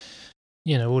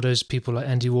all those people like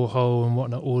Andy Warhol and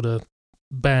whatnot, all the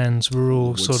bands were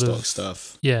all Woodstock sort of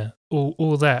stuff. Yeah,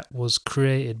 all that was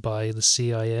created by the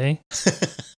CIA.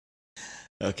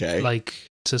 Okay. Like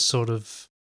to sort of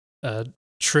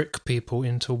trick people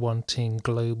into wanting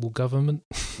global government.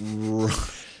 Okay.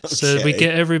 So we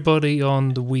get everybody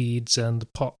on the weeds and the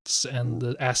pots and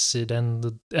the acid and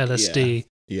the LSD,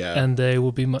 and they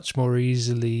will be much more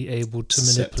easily able to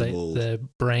manipulate their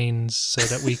brains so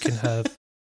that we can have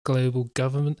global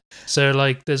government. So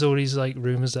like there's all these like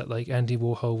rumors that like Andy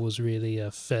Warhol was really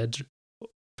a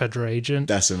federal agent.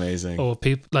 That's amazing. Or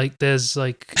people like there's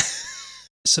like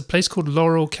it's a place called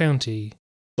Laurel Canyon.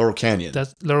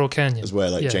 That's Laurel Canyon. That's where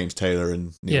like James Taylor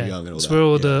and Neil Young and all that. It's where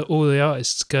all the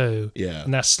artists go. Yeah.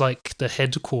 And that's like the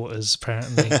headquarters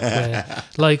apparently. Where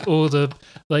like all the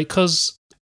like, because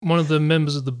one of the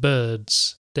members of the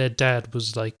Byrds, their dad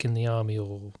was like in the army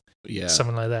or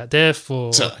something like that.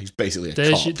 Therefore, so he's basically a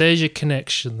cop. There's your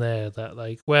connection there. That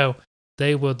like, well,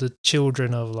 they were the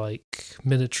children of like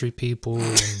military people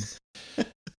and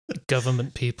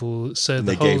government people. So and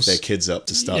they gave their kids up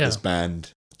to start this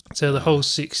band. So the whole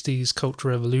 60s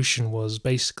Cultural Revolution was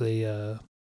basically a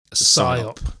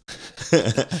psyop.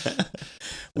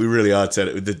 We really are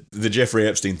turning the Jeffrey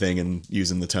Epstein thing and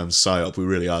using the term psyop. We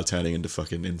really are turning into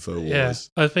fucking InfoWars. Yeah,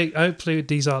 I think hopefully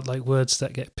these aren't like words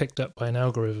that get picked up by an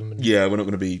algorithm. And we're not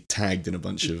going to be tagged in a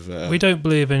bunch of. We don't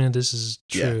believe any of this is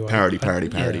true. Parody. I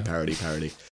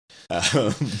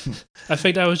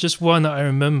think that was just one that I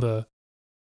remember.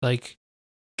 Like,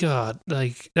 God,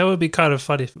 like that would be kind of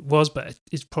funny if it was, but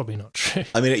it's probably not true.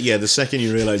 I mean, the second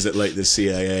you realize that like the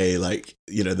CIA, like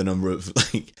the number of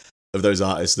like of those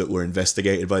artists that were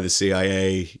investigated by the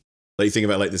CIA, like you think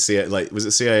about like the CIA, like was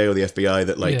it CIA or the FBI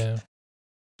that like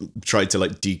tried to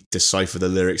like decipher the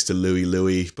lyrics to Louie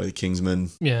Louie by the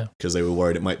Kingsmen, because they were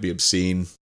worried it might be obscene,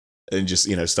 and just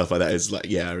stuff like that. It's like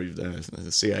the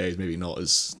CIA is maybe not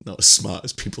as smart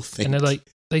as people think, and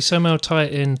they somehow tie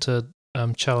it into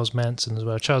Charles Manson as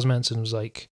well. Charles Manson was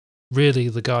like really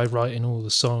the guy writing all the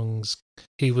songs.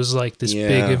 He was like this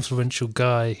big influential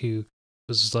guy who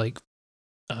was like,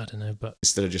 I don't know, but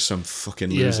instead of just some fucking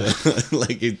loser,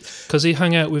 like because he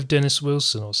hung out with Dennis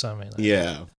Wilson or something. Like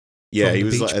he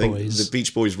was like, I think the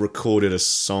Beach Boys recorded a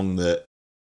song that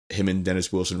him and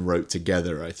Dennis Wilson wrote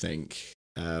together. I think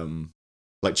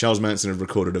like Charles Manson had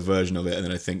recorded a version of it, and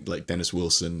then I think like Dennis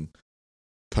Wilson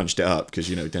punched it up because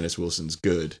Dennis Wilson's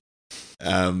good.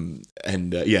 I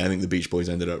think the Beach Boys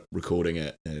ended up recording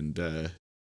it, and I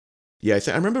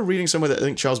remember reading somewhere that I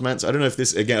think Charles Manson, I don't know if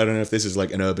this is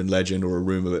like an urban legend or a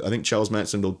rumor, but I think Charles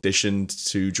Manson auditioned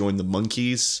to join the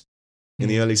Monkees in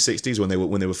the early 60s when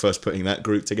they were first putting that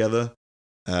group together,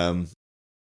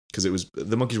 because it was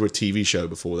the Monkees were a TV show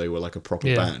before they were like a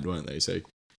proper band, weren't they? So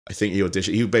I think he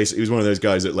auditioned. He was one of those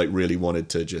guys that like really wanted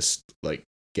to just like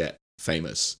get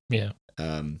famous.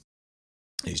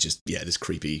 He's just this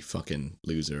creepy fucking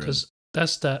loser. Because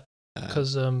that's that.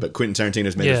 Because but Quentin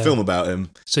Tarantino's made a film about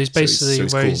him. So he's basically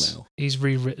he's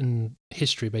rewritten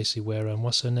history basically where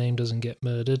what's her name doesn't get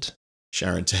murdered.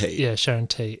 Sharon Tate. Yeah, Sharon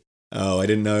Tate. Oh, I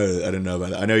didn't know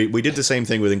about that. I know we did the same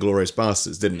thing with Inglourious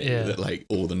Bastards, didn't we? That like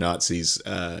all the Nazis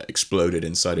exploded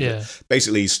inside of it.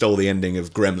 Basically, he stole the ending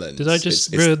of Gremlins. Did I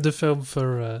just ruin the film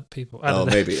for people? I don't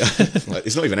know. Maybe.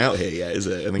 It's not even out here yet, is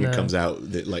it? I think it comes out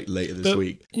like later this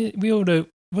week. We all know.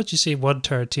 Once you see one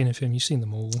Tarantino film, you've seen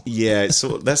them all. Yeah,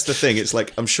 that's the thing. It's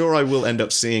like I'm sure I will end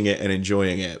up seeing it and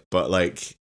enjoying it, but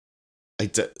like I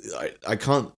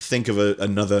can't think of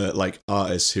another like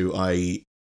artist who I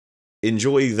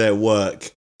enjoy their work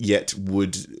yet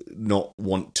would not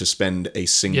want to spend a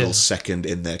single Yeah. second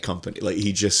in their company. Like,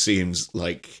 he just seems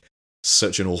like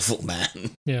such an awful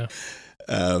man. Yeah.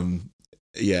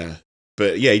 Yeah.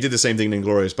 But yeah, he did the same thing in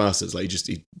Inglourious Bastards. Like,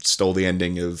 he stole the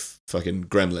ending of fucking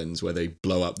Gremlins, where they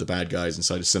blow up the bad guys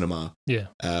inside a cinema. Yeah.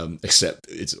 Except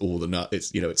it's all the nut.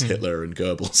 It's it's Hitler and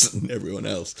Goebbels and everyone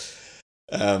else.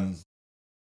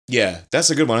 Yeah, that's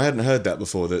a good one. I hadn't heard that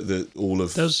before. That all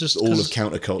of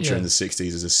counterculture in the 60s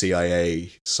is a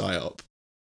CIA psyop.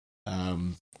 I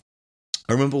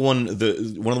remember one of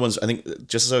the ones, I think,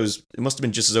 it must have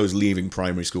been just as I was leaving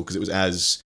primary school, because it was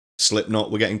as Slipknot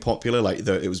were getting popular. Like,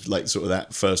 it was like sort of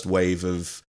that first wave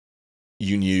of,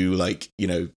 you knew, like,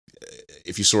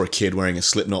 if you saw a kid wearing a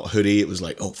Slipknot hoodie, it was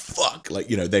like, oh fuck, like,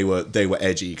 they were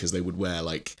edgy because they would wear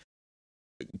like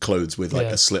clothes with like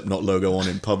a Slipknot logo on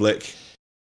in public.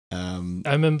 I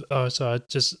remember. Oh, sorry,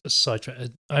 just a sidetrack.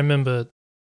 I remember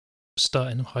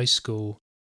starting high school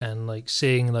and like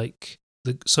seeing like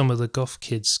some of the goth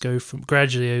kids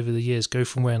gradually over the years go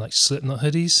from wearing like Slipknot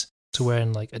hoodies to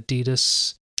wearing like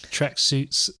Adidas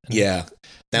tracksuits. Yeah,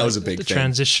 that was a big the thing.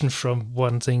 Transition from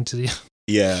one thing to the other.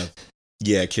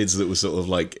 Yeah, kids that were sort of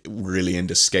like really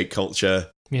into skate culture.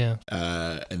 Yeah,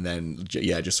 and then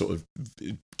just sort of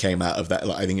came out of that.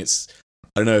 Like, I think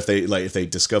I don't know if they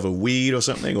discover weed or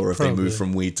something, or if they move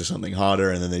from weed to something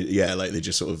harder, and then they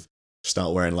just sort of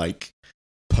start wearing like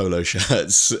polo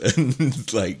shirts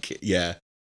and like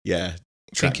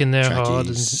drinking their hard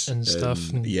and stuff.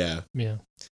 And, yeah.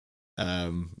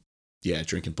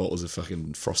 Drinking bottles of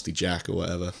fucking Frosty Jack or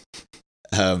whatever.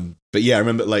 But yeah, I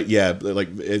remember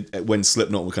when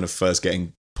Slipknot were kind of first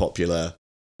getting popular,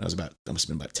 I must have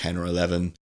been about 10 or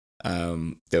 11.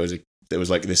 There was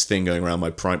like this thing going around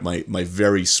my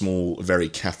very small, very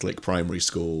Catholic primary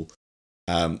school.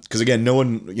 Because again, no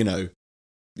one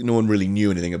really knew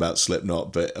anything about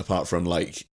Slipknot, but apart from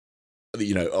like,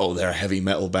 they're a heavy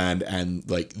metal band, and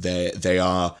like they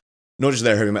are not just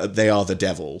their heavy metal, they are the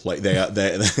devil. Like they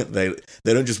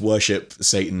don't just worship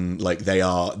Satan, like they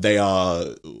are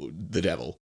the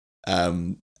devil.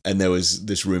 And there was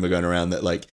this rumor going around that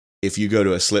like, if you go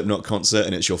to a Slipknot concert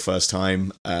and it's your first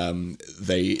time,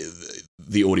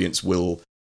 the audience will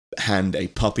hand a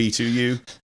puppy to you,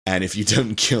 and if you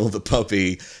don't kill the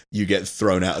puppy, you get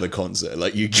thrown out of the concert.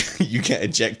 Like you get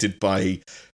ejected by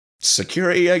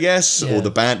security, I guess, or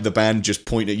the band just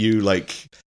point at you like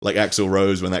Axl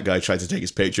Rose when that guy tried to take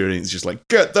his picture, and it's just like,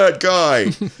 get that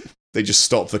guy. They just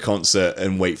stop the concert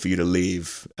and wait for you to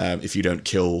leave if you don't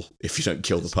kill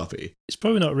the puppy. It's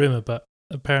probably not rumor, but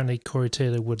apparently Corey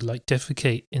Taylor would like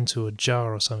defecate into a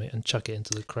jar or something and chuck it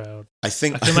into the crowd. I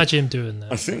can imagine him doing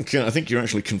that. I think you're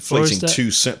actually conflating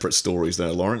two separate stories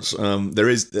there, Lawrence. There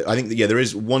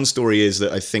is one story is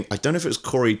that I don't know if it was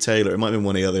Corey Taylor. It might have been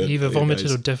one of the other. He either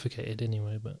vomited or defecated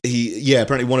anyway. But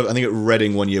apparently I think at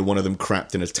Reading one year, one of them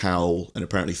crapped in a towel and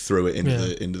apparently threw it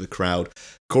into the crowd.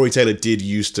 Corey Taylor did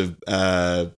used to.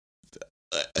 I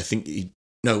think he.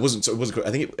 No, it wasn't. So it wasn't. I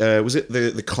think it was it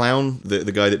the clown,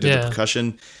 the guy that did the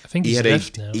percussion. I think he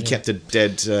kept a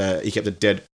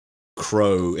dead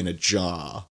crow in a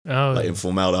jar, in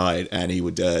formaldehyde, and he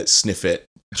would sniff it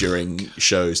during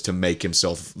shows to make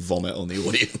himself vomit on the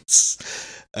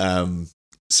audience.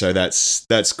 So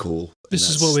that's cool. This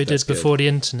is what we did before the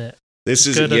internet. This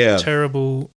is go to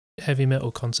terrible heavy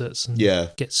metal concerts and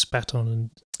get spat on and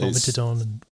vomited on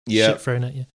and shit thrown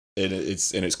at you. And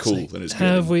it's cool, and it's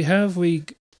have good.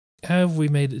 Have we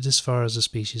made it this far as a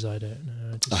species? I don't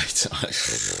know.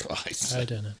 I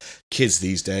don't know. Kids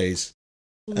these days,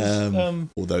 or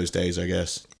those days, I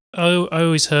guess. I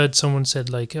always heard someone said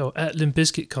like, at Limp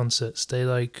Bizkit concerts, they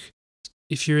like,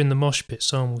 if you're in the mosh pit,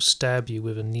 someone will stab you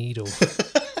with a needle,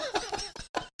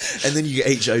 and then you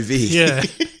get HIV. Yeah.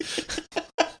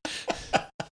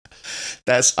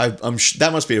 That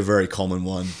must be a very common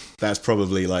one. That's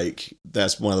probably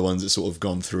that's one of the ones that's sort of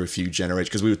gone through a few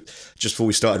generations. Because just before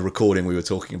we started recording, we were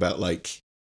talking about like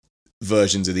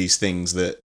versions of these things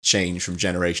that change from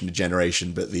generation to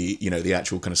generation, but the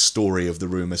actual kind of story of the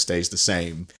rumor stays the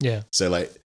same. Yeah. So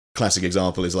like classic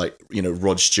example is like,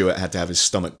 Rod Stewart had to have his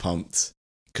stomach pumped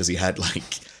because he had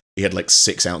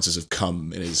 6 ounces of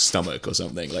cum in his stomach or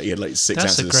something. Like he had 6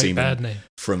 ounces of semen. That's a great bad name.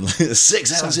 From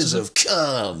 6 ounces of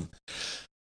cum.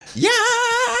 Yeah.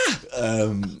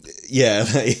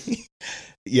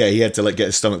 He had to get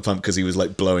his stomach pumped because he was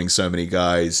blowing so many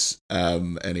guys,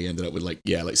 and he ended up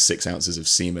with 6 ounces of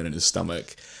semen in his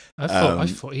stomach. I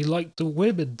thought he liked the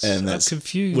women, and that's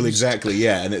confused. Well, exactly,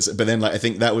 yeah. But then I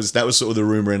think that was sort of the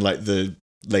rumor in the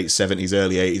late 70s,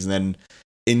 early 80s, and then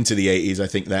into the 80s. I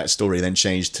think that story then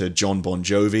changed to John Bon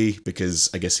Jovi because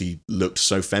I guess he looked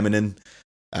so feminine.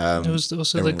 There was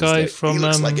also the everyone was guy like, from he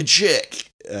looks like a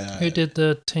chick. who did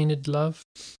the Tainted Love.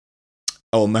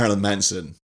 Oh, Marilyn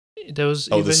Manson. There was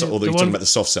You're talking about the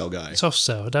Soft Cell guy. Soft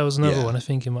Cell. That was another Yeah. one. I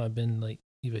think it might have been like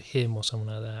either him or someone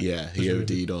like that. Yeah, he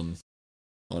OD'd on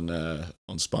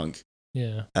Spunk.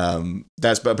 Yeah.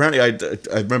 But apparently I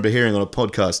remember hearing on a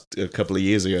podcast a couple of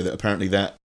years ago that apparently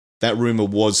that rumor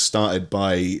was started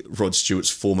by Rod Stewart's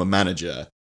former manager,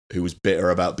 who was bitter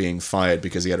about being fired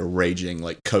because he had a raging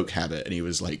like coke habit, and he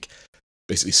was like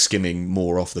basically skimming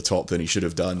more off the top than he should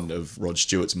have done of Rod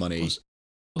Stewart's money.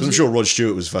 I'm sure Rod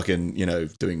Stewart was fucking,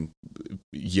 doing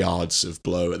yards of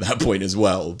blow at that point as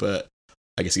well, but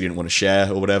I guess he didn't want to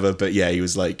share or whatever. But yeah, he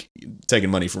was like taking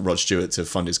money from Rod Stewart to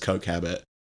fund his coke habit.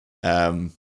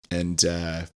 And then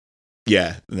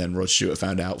Rod Stewart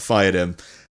found out, fired him,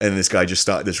 and this guy just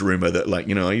started this rumor that like,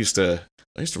 I used to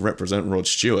represent Rod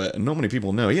Stewart, and not many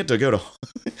people know he had to go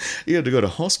to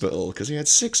hospital because he had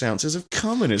 6 ounces of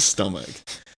cum in his stomach.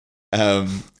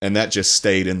 And that just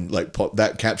stayed in like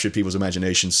that captured people's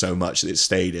imagination so much that it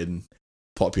stayed in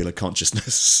popular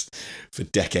consciousness for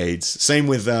decades. Same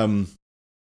with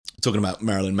talking about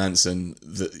Marilyn Manson,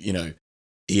 that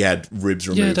he had ribs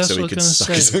removed so he could suck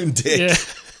his own dick. Yeah.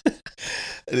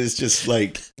 And it's just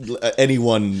like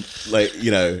anyone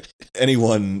that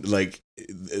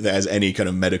has any kind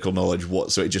of medical knowledge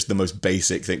whatsoever, just the most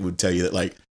basic thing would tell you that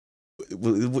like,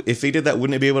 if he did that,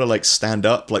 wouldn't he be able to like stand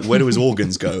up? Like, where do his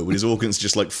organs go? Would his organs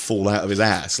just like fall out of his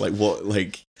ass? Like what?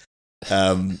 Like,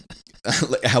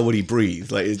 like, how would he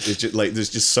breathe? Like, it's just like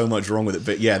there's just so much wrong with it.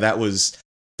 But yeah, that was.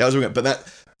 But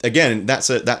that again, that's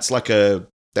like a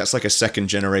second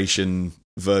generation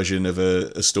version of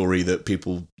a story that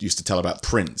people used to tell about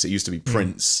Prince. It used to be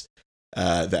Prince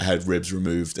that had ribs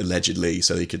removed allegedly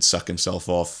so he could suck himself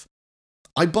off.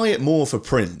 I buy it more for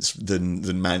Prince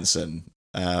than Manson.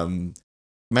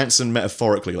 Manson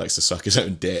metaphorically likes to suck his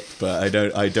own dick, but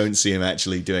I don't see him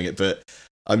actually doing it. But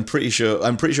I'm pretty sure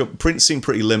Prince seemed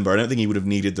pretty limber. I don't think he would have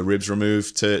needed the ribs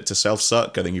removed to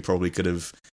self-suck. I think he probably could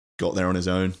have got there on his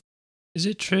own. Is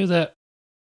it true that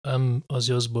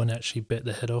Ozzy Osbourne actually bit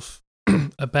the head off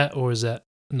a bat, or is that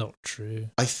not true?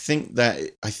 I think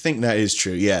that is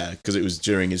true. Yeah, because it was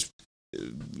during his,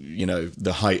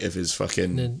 the height of his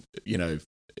fucking,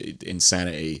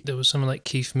 insanity. There was something like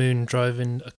Keith Moon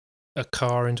driving a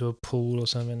car into a pool or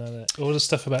something like that. All the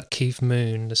stuff about Keith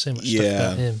Moon. There's so much stuff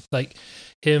about him, like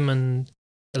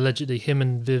allegedly him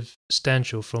and Viv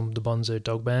Stanshall from the Bonzo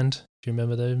Dog Band. Do you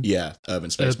remember them? Yeah, Urban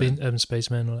Spaceman. Urban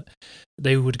Spaceman. All that.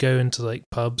 They would go into like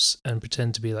pubs and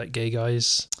pretend to be like gay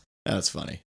guys. That's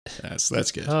funny. That's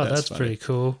good. Oh, that's pretty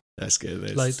cool. That's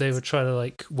good. Like they would try to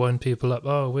like wind people up.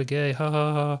 Oh, we're gay. Ha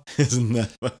ha ha. Isn't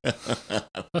that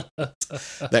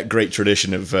that great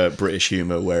tradition of British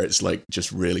humor where it's like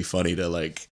just really funny to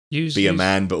like be a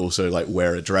man but also like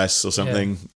wear a dress or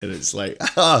something, and it's like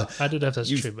I don't know if that's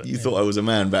true, but you thought I was a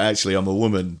man, but actually I'm a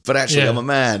woman. But actually I'm a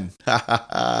man. Ha ha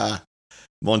ha.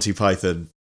 Monty Python.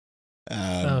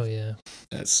 Oh yeah.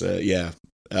 That's yeah.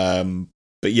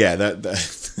 But yeah,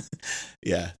 that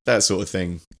yeah, that sort of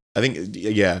thing. I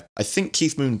think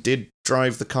Keith Moon did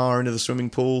drive the car into the swimming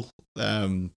pool.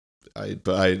 Again,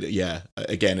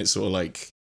 it's sort of like,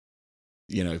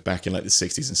 back in like the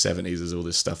 60s and 70s, there's all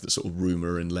this stuff that's sort of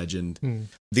rumor and legend.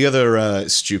 The other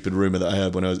stupid rumor that I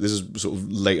heard this is sort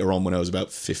of later on when I was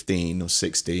about 15 or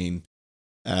 16,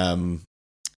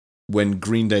 when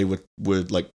Green Day were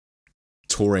like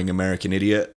touring American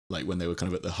Idiot, like when they were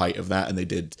kind of at the height of that, and they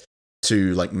did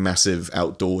 2 like massive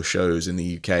outdoor shows in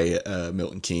the UK at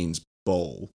Milton Keynes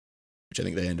Bowl, which I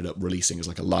think they ended up releasing as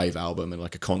like a live album and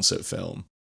like a concert film.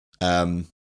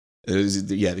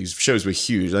 These shows were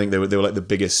huge. I think they were like the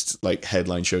biggest like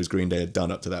headline shows Green Day had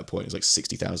done up to that point. It was like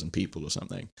 60,000 people or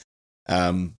something.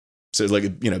 So it was like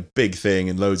a big thing,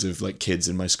 and loads of like kids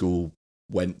in my school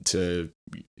went to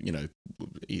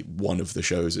one of the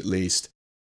shows at least.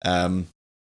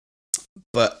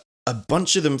 But a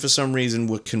bunch of them for some reason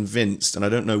were convinced, and I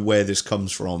don't know where this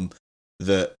comes from,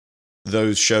 that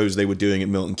those shows they were doing at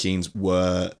Milton Keynes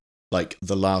were like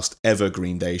the last ever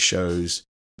Green Day shows,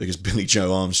 because Billy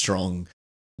Joe Armstrong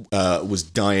was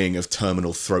dying of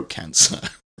terminal throat cancer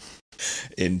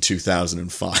in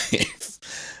 2005.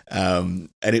 And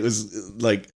it was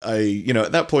like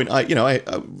at that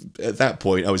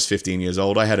point I was 15 years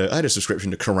old. I had a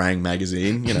subscription to Kerrang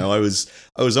magazine. I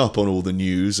was up on all the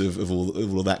news of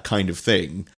all of that kind of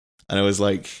thing, and I was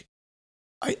like,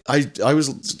 I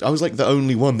was like the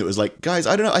only one that was like, guys,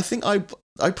 I don't know. I think I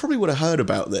probably would have heard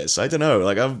about this. I don't know.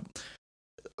 Like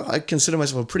I consider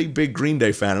myself a pretty big Green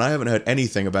Day fan, and I haven't heard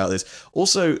anything about this.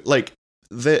 Also, like,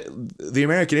 the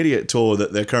American Idiot tour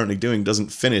that they're currently doing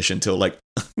doesn't finish until like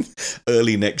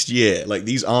early next year. Like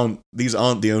these aren't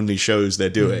the only shows they're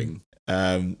doing.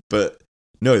 But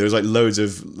no, there was like loads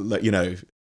of like, you know,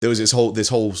 there was this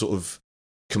whole sort of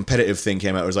competitive thing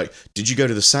came out. It was like, did you go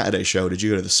to the Saturday show? Did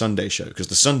you go to the Sunday show? Because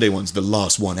the Sunday one's the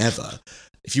last one ever.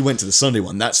 If you went to the Sunday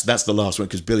one, that's the last one,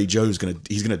 because Billy Joe's gonna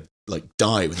like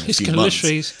die within a few months. He's gonna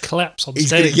literally collapse on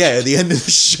stage. At the end of the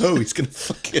show, he's gonna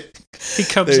fucking. He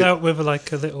comes out with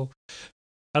like a little,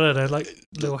 I don't know, like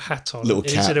little hat on. Little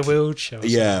cap. He's in a wheelchair.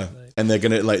 Yeah, like. And they're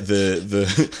gonna like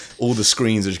the all the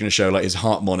screens are just gonna show like his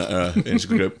heart monitor, and it's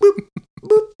gonna go boop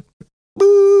boop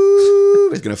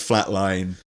boop. It's gonna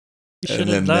flatline, and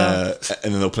then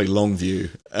they'll play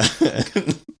Longview.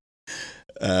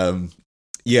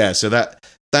 Yeah, so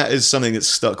that is something that's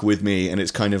stuck with me, and it's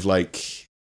kind of like,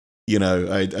 you know,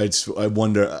 I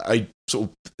wonder, I sort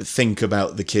of think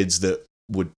about the kids that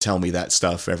would tell me that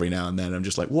stuff every now and then. I'm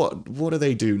just like, what do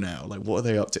they do now? Like, what are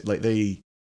they up to? Like, they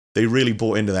really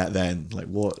bought into that then. Like,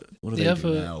 what do they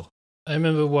do now? I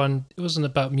remember one, it wasn't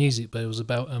about music, but it was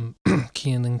about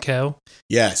Kenan and Kel.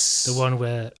 Yes. The one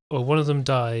where, one of them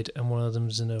died and one of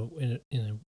them's in a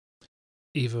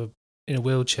either in a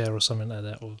wheelchair or something like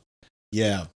that. Or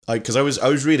yeah, because I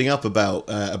was reading up about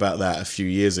that a few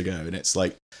years ago, and it's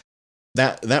like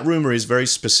that rumor is very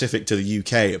specific to the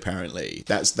UK. Apparently,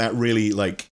 that really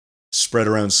like spread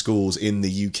around schools in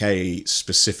the UK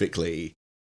specifically,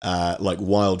 like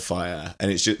wildfire,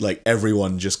 and it's just like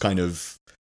everyone just kind of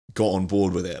got on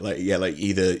board with it. Like, yeah, like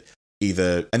either,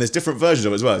 and there's different versions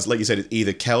of it as well. It's like you said, it's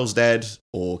either Kel's dead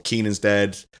or Kenan's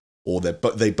dead, or they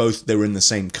were in the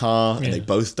same car and they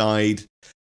both died.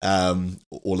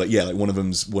 Or like, yeah, like one of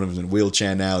them's in a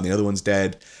wheelchair now and the other one's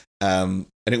dead. And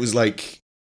it was like,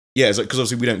 yeah, it's like, because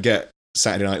obviously we don't get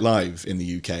Saturday Night Live in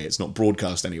the UK. It's not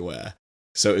broadcast anywhere.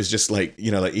 So it's just like,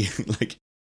 you know, like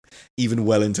even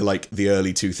well into like the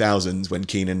early 2000s when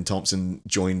Kenan Thompson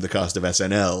joined the cast of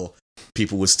SNL,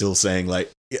 people were still saying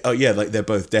like, oh yeah, like they're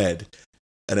both dead.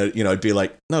 And you know, I'd be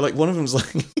like, no, like one of them's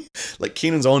like, like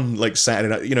Kenan's on like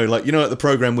Saturday Night, you know, like the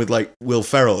program with like Will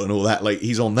Ferrell and all that. Like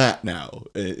he's on that now.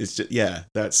 It's just, yeah,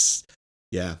 that's,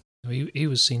 yeah. He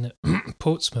was seen at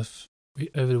Portsmouth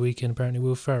over the weekend. Apparently,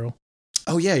 Will Ferrell.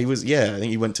 Oh yeah, he was. Yeah, I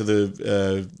think he went to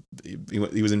the.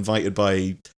 He was invited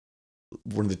by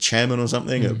one of the chairmen or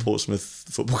something at Portsmouth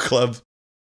Football Club.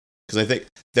 Because I think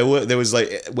there was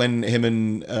like when him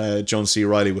and John C.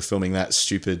 Reilly were filming that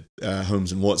stupid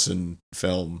Holmes and Watson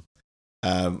film,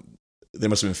 they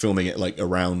must have been filming it like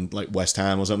around like West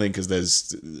Ham or something, because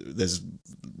there's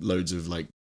loads of like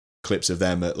clips of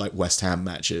them at like West Ham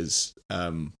matches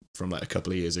from like a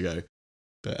couple of years ago.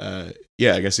 But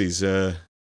yeah, I guess he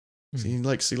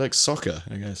likes soccer,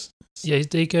 I guess. Yeah,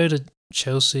 they go to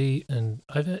Chelsea, and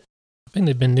I think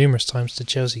they've been numerous times to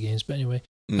Chelsea games. But anyway.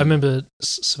 I remember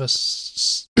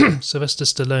Sylvester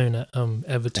Stallone at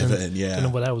Everton. Everton, yeah. I don't know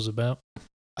what that was about.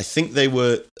 I think they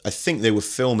were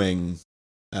filming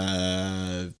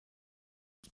one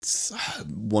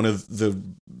of the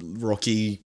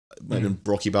Rocky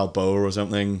Balboa or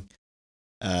something.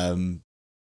 Yeah,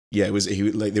 it was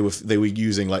they were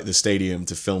using like the stadium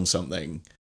to film something.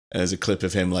 And there's a clip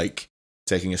of him like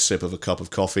taking a sip of a cup of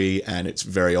coffee, and it's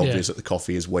very obvious that the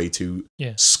coffee is way too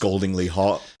scaldingly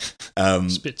hot.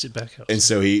 Spits it back out. And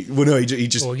so he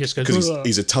just because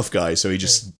he's a tough guy, so he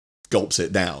just gulps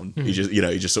it down. He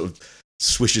just sort of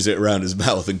swishes it around his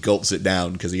mouth and gulps it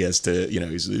down because he has to, you know,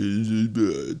 he's no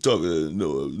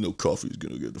coffee's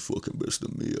gonna get the fucking best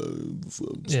of me. I'm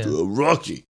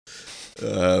Rocky.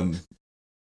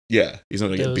 Yeah, he's not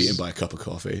going to get beaten by a cup of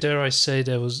coffee. Dare I say,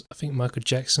 I think Michael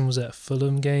Jackson was at a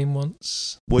Fulham game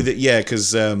once. Well, yeah,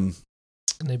 because and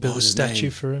they built a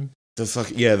statue for him.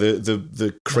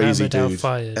 The crazy Mohammed dude.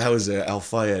 Al-Fayed. That was it,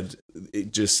 Al-Fayed.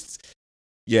 It just,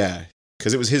 yeah,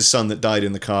 because it was his son that died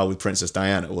in the car with Princess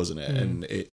Diana, wasn't it? And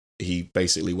he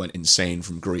basically went insane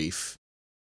from grief,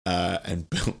 and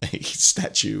built a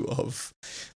statue of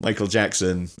Michael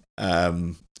Jackson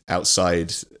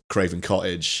outside Craven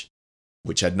Cottage,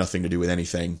 which had nothing to do with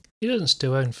anything. He doesn't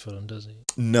still own Fulham, does he?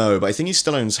 No, but I think he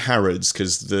still owns Harrods,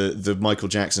 because the Michael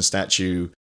Jackson statue,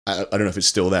 I don't know if it's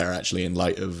still there actually, in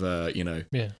light of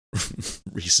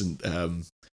recent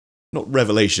not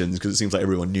revelations, because it seems like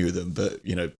everyone knew them, but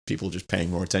you know, people just paying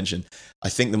more attention. I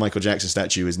think the Michael Jackson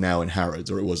statue is now in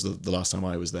Harrods, or it was the last time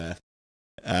I was there.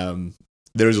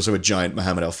 There is also a giant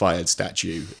Mohammed Al-Fayed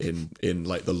statue in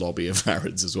like the lobby of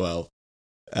Harrods as well.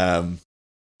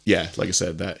 Yeah, like I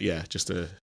said, just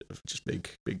big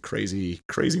crazy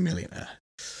millionaire.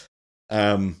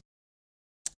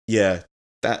 Yeah,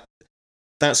 that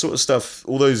sort of stuff.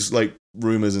 All those like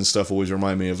rumors and stuff always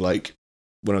remind me of like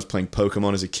when I was playing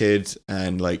Pokemon as a kid,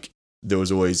 and like there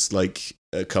was always like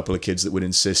a couple of kids that would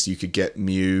insist you could get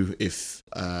Mew if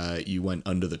you went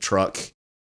under the truck.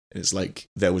 It's like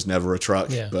there was never a truck,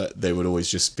 but they would always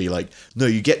just be like, no,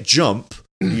 you get jump.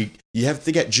 you have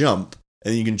to get jump,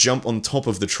 and you can jump on top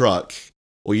of the truck.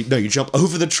 Or you jump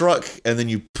over the truck, and then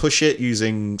you push it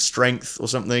using strength or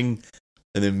something,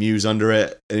 and then Mew's under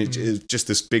it. And it's just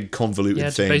this big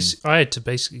convoluted thing. I had to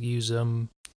basically use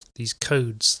these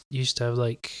codes. You used to have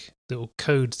like little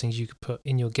code things you could put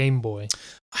in your Game Boy.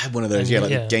 I had one of those,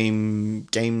 the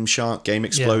Game Shark, Game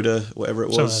Exploder, whatever it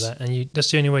was. Something like that. And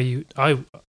that's the only way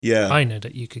I know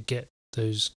that you could get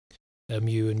those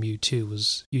Mew and Mewtwo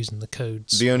was using the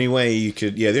codes. The only way you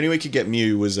could get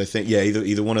Mew was, I think,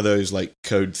 either one of those like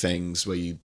code things where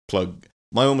you plug.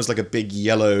 My one was like a big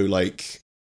yellow like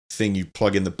thing you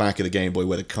plug in the back of the Game Boy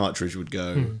where the cartridge would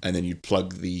go, and then you'd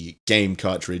plug the game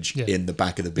cartridge in the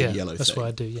back of the big yellow thing. That's what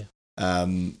I do. Yeah.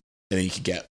 And then you could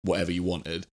get whatever you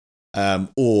wanted.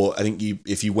 Or I think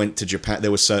if you went to Japan,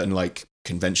 there were certain like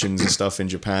conventions and stuff in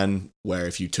Japan where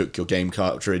if you took your game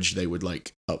cartridge, they would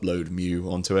like upload Mew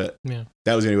onto it. Yeah,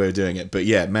 that was the only way of doing it. But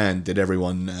yeah, man, did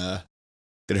everyone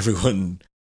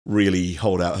really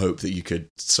hold out hope that you could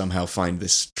somehow find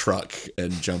this truck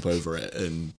and jump over it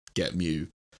and get Mew?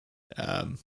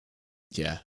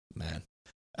 Yeah, man.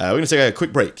 We're gonna take a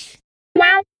quick break.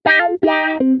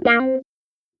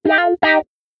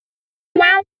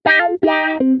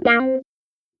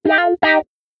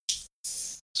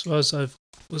 So as I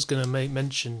was going to make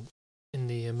mention in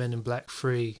the Men in Black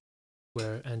 3,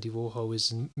 where Andy Warhol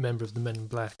is a member of the Men in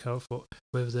Black, I thought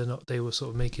whether or not they were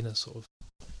sort of making a sort of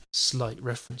slight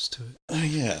reference to it. Oh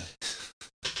yeah.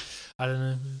 I don't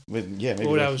know. Maybe.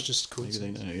 Or that was just cool. Maybe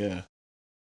they know, yeah.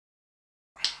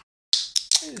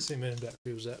 I didn't say Men in Black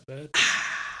 3 was that bad.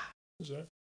 Was that?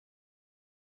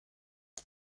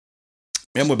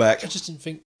 And we're back. I just didn't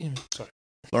think. Sorry.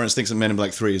 Lawrence thinks that Men in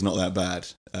Black 3 is not that bad.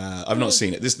 I've not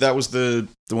seen it. That was the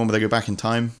one where they go back in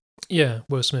time? Yeah,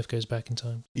 Will Smith goes back in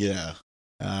time. Yeah.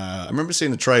 I remember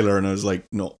seeing the trailer and I was like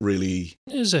not really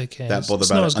it was okay. that bothered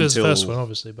it's about not it as good as the until... first one,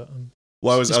 obviously, but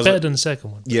it's better than the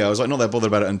second one. Yeah, I was like not that bothered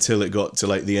about it until it got to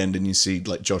like the end and you see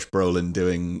like Josh Brolin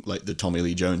doing like the Tommy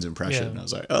Lee Jones impression. And I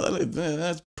was like, oh,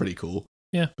 that's pretty cool.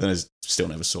 Yeah. But I still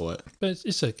never saw it. But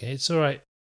it's okay. It's all right.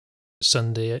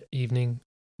 Sunday evening.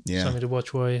 Yeah. Something to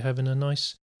watch while you're having a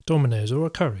nice Domino's or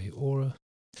a curry or a...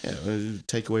 Yeah,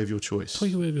 takeaway of your choice.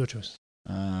 Takeaway of your choice.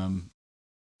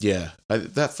 Yeah.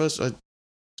 It's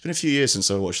been a few years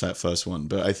since I watched that first one,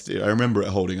 but I remember it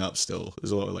holding up still. There's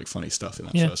a lot of like funny stuff in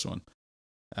that first one.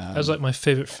 That was like my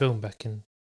favourite film back when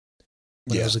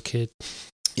I was a kid.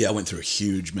 Yeah, I went through a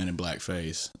huge Men in Black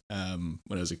phase when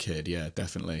I was a kid. Yeah,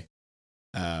 definitely.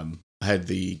 I had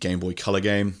the Game Boy Color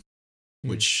game,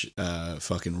 which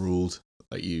fucking ruled.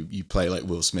 Like you play like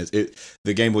Will Smith.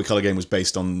 The Game Boy Color game was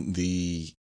based on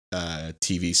the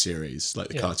TV series, like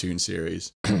the cartoon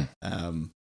series.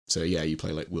 So yeah, you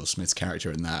play like Will Smith's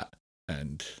character in that,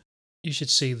 and you should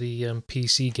see the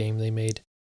PC game they made.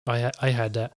 I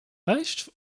had that. I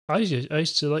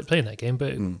used to like playing that game,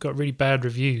 but it got really bad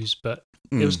reviews. But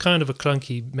it was kind of a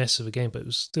clunky mess of a game, but it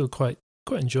was still quite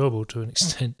enjoyable to an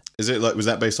extent. Is it like, was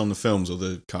that based on the films or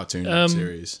the cartoon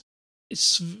series?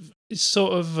 It's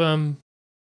sort of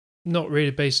not really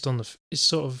based on it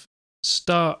sort of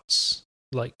starts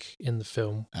like in the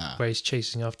film where he's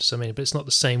chasing after something, but it's not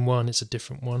the same one, it's a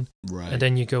different one. Right. And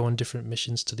then you go on different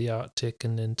missions to the Arctic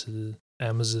and then to the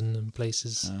Amazon and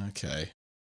places. Okay.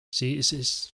 See,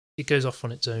 it goes off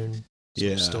on its own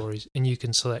sort of stories, and you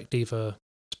can select either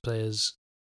to play as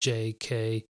J,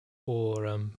 K, or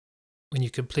when you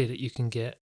complete it, you can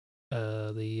get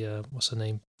the what's her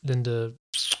name, Linda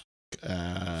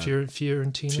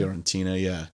Fiorentina. Fiorentina,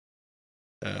 yeah.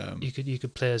 You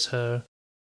could play as her.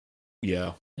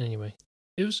 Yeah. Anyway,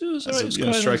 it was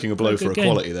striking a blow for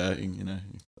equality game. there.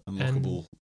 Unlockable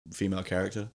female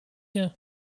character. Yeah.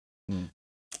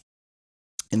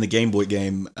 In the Game Boy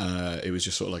game, it was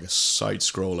just sort of like a side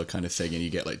scroller kind of thing, and you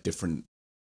get like different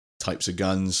types of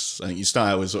guns. I think you start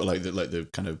out with sort of like the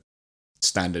kind of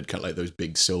standard, kind of like those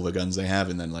big silver guns they have,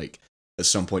 and then like at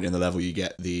some point in the level you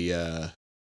get the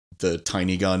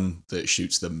tiny gun that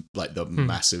shoots them like the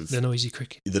massive, the noisy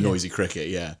cricket. Noisy cricket,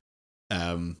 yeah.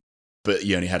 But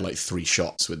you only had like 3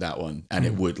 shots with that one, and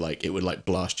it would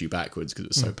blast you backwards because it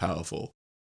was so powerful.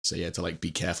 So you had to like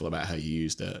be careful about how you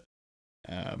used it.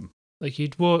 Like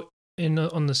you'd walk in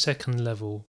on the second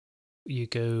level, you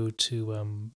go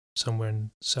to somewhere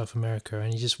in South America,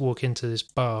 and you just walk into this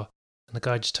bar, and the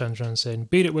guy just turns around saying,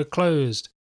 "Beat it, we're closed,"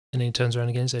 and then he turns around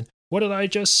again saying, "What did I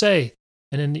just say?"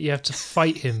 And then you have to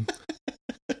fight him.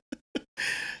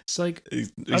 It's like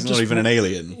He's I've not just even an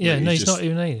alien. yeah, Like, no, he's not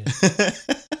even an alien.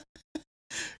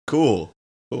 Cool.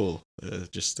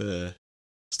 Just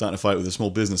starting a fight with a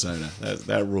small business owner.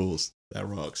 That rules. That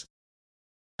rocks.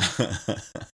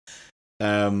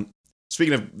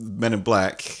 Speaking of Men in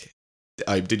Black,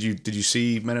 did you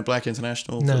see Men in Black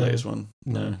International, No. the latest one?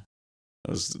 No.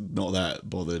 I was not that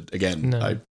bothered. Again,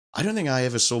 No. I don't think I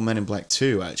ever saw Men in Black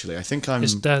 2, actually. I think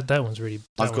It's that one's really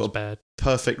I've got a bad.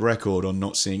 perfect record on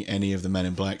not seeing any of the Men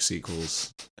in Black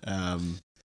sequels.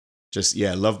 Just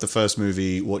loved the first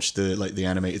movie, watched the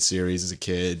animated series as a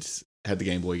kid, had the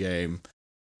Game Boy game,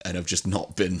 and I've just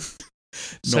not been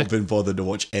been bothered to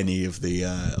watch any of the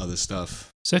other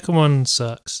stuff. Second one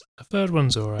sucks. The third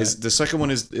one's alright. The second one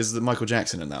is the Michael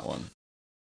Jackson in that one?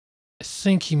 I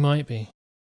think he might be.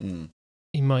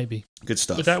 He might be. Good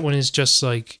stuff. But that one is just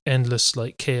like endless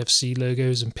like KFC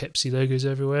logos and Pepsi logos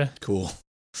everywhere. Cool.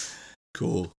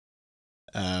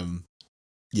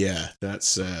 Yeah,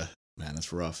 that's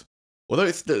that's rough. Although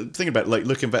it's the thing about like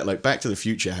looking back, like Back to the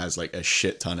Future has like a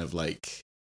shit ton of like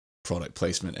product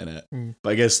placement in it. But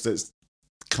I guess that's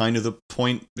kind of the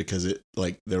point, because it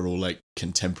like they're all like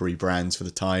contemporary brands for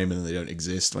the time and they don't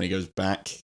exist when he goes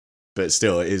back. But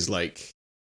still, it is like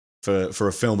for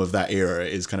a film of that era,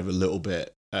 it is kind of a little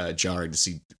bit jarring to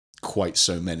see quite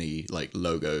so many like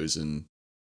logos and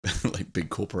like big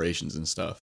corporations and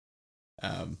stuff.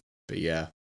 But yeah.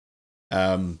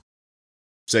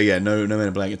 So yeah, no Men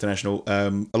in Black International.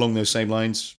 Along those same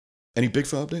lines, any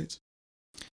Bigfoot updates?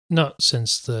 Not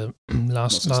since the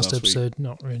last last episode.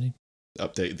 Not really.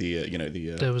 Update the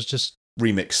there was just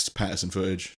remixed Patterson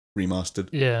footage, remastered.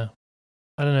 Yeah,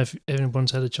 I don't know if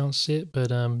anyone's had a chance to see it,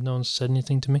 but no one's said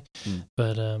anything to me.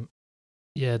 But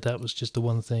yeah, that was just the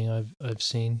one thing I've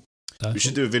seen. We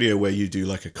should do a video where you do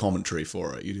like a commentary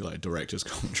for it. You do like a director's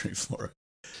commentary for it.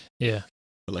 Yeah.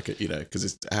 Like because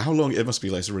it's how long? It must be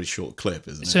like a really short clip,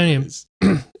 isn't it's it? Only,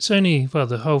 it's only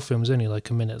the whole film is only like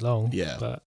a minute long. Yeah,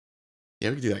 but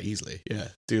yeah, we could do that easily. Yeah,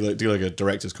 do like a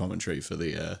director's commentary for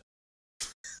the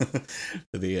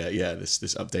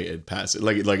this updated pass.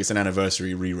 Like it's an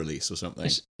anniversary re-release or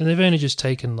something. And they've only just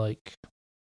taken like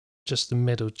just the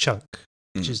middle chunk,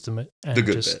 which is the good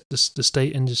just bit. the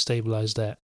state and just stabilize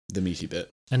that. The meaty bit.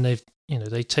 And they've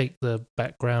they take the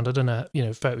background. I don't know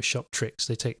Photoshop tricks.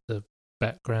 They take the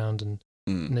background and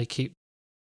they keep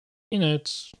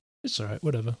it's all right,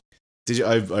 whatever. Did you?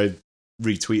 I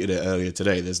retweeted it earlier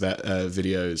today. There's that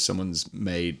video someone's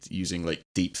made using like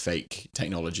deep fake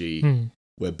technology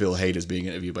where Bill Hader's being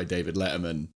interviewed by David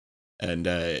Letterman, and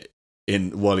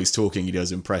while he's talking, he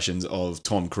does impressions of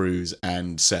Tom Cruise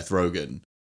and Seth Rogen.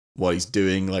 While he's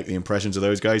doing like the impressions of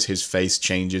those guys, his face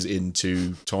changes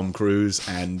into Tom Cruise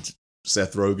and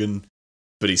Seth Rogen,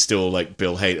 but he's still like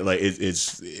Bill Hader. Like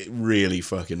it's really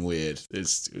fucking weird.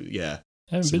 It's I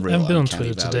haven't been on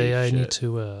Twitter today. I need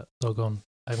to log on.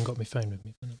 I haven't got my phone with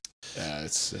me.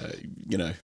 It's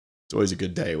it's always a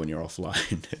good day when you're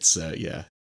offline. It's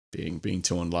being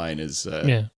too online is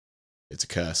it's a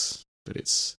curse, but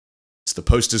it's the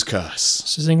poster's curse.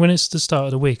 It's the thing, when it's the start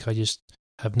of the week, I just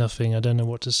have nothing. I don't know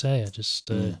what to say. I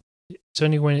just it's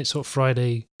only when it's sort of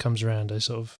Friday comes around I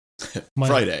sort of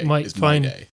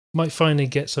might finally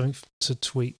get something to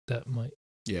tweet that might.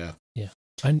 Yeah.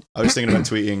 I was thinking about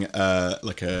tweeting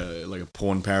like a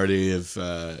porn parody of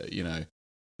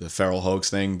the feral hogs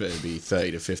thing, but it'd be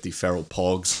 30 to 50 feral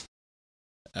pogs,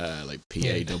 like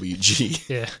PAWG.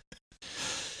 Yeah.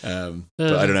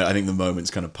 But I don't know. I think the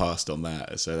moment's kind of passed on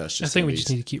that, so that's just. I think we just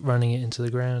need to keep running it into the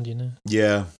ground,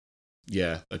 Yeah,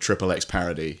 a XXX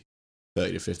parody,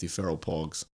 30 to 50 feral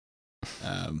pogs.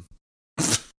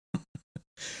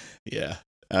 Yeah.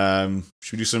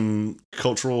 Should we do some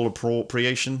cultural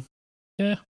appropriation?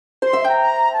 Yeah.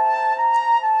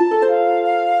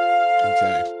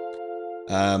 Okay.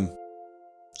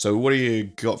 So what do you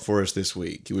got for us this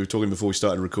week? We were talking before we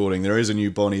started recording. There is a new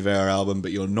Bon Iver album,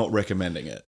 but you're not recommending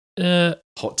it.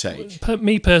 Hot take.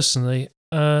 Me personally,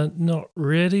 not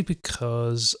really,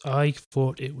 because I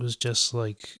thought it was just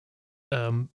like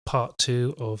part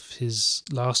 2 of his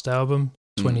last album,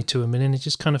 22 a Minute. It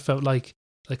just kind of felt like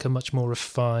a much more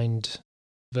refined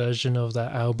version of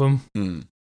that album.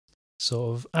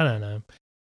 Sort of, I don't know.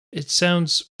 It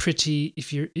sounds pretty.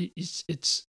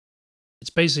 It's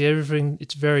basically everything.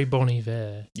 It's very Bon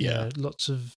Iver. Lots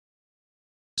of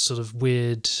sort of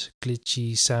weird,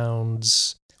 glitchy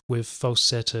sounds with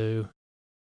falsetto.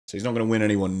 So he's not going to win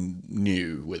anyone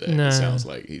new with it. No, it sounds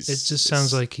like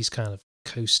sounds like he's kind of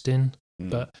coasting.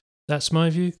 But that's my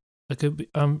view. I could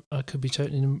be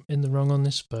totally in the wrong on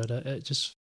this, but I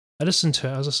listened to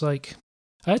it. I was just like,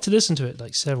 I had to listen to it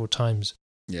like several times.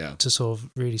 Yeah. To sort of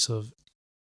really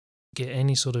get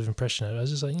any sort of impression of it. I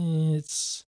was just like,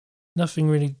 it's nothing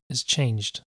really has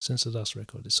changed since the last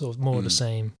record. It's sort of more the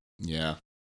same. Yeah.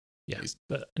 Yeah. He's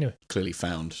but anyway. Clearly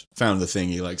found the thing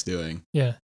he likes doing.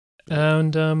 Yeah.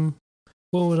 And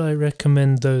what would I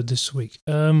recommend though this week?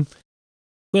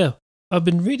 Well, I've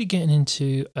been really getting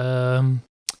into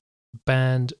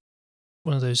band,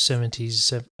 one of those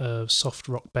 70s soft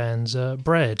rock bands,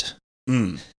 Bread.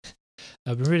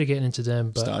 I've been really getting into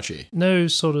them, but Starchy. No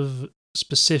sort of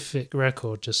specific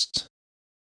record, just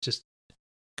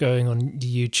going on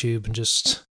YouTube and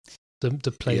just the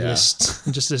playlists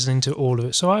and just listening to all of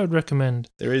it. So I would recommend.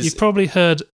 You've probably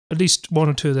heard at least one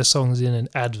or two of their songs in an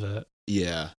advert.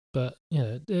 Yeah. But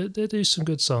they do some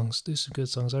good songs.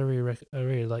 I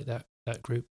really like that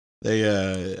group. They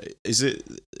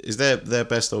is their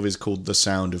best of is called The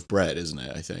Sound of Bread, isn't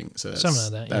it? I think so.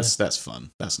 Something like that. That's fun.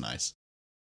 That's nice.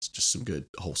 It's just some good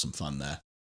wholesome fun there.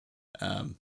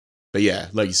 But yeah,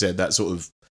 like you said, that sort of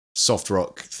soft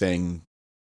rock thing.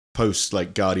 Post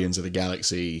like Guardians of the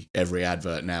Galaxy, every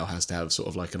advert now has to have sort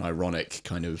of like an ironic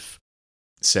kind of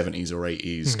 70s or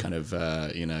 80s kind of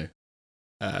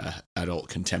adult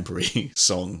contemporary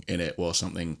song in it, or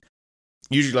something.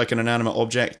 Usually like an inanimate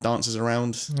object dances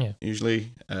around. Yeah.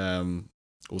 Usually,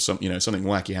 or something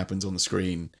wacky happens on the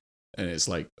screen, and it's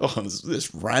like, oh,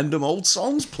 this random old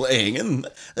song's playing, and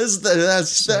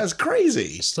that's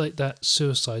crazy. It's like that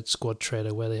Suicide Squad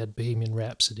trailer where they had Bohemian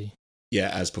Rhapsody. Yeah,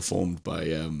 as performed by,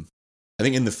 I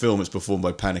think in the film it's performed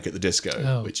by Panic at the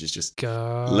Disco, which is just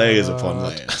layers upon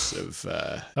layers of...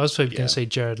 I was probably going to say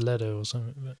Jared Leto or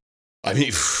something. But... I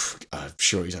mean, I'm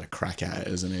sure he's had a crack at it,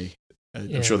 hasn't he?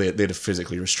 I'm sure they'd have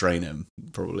physically restrain him,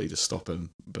 probably, to stop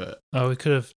him. But we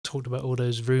could have talked about all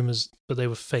those rumours, but they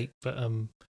were fake. But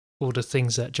all the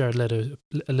things that Jared Leto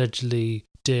allegedly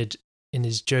did in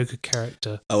his Joker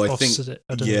character. Oh, I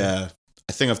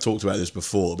think I've talked about this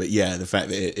before, but yeah, the fact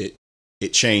that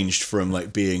it changed from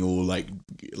like being all like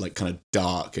kind of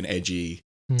dark and edgy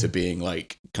to being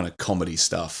like kind of comedy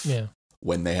stuff. Yeah.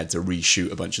 When they had to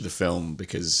reshoot a bunch of the film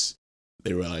because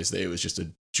they realized that it was just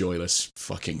a joyless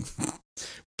fucking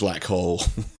black hole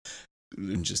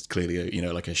and just clearly,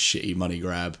 like a shitty money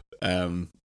grab.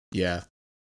 Yeah,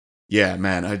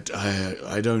 man.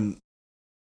 I don't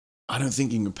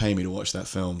think you can pay me to watch that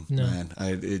film, man.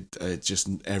 It just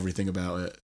everything about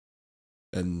it.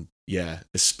 And yeah,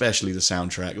 especially the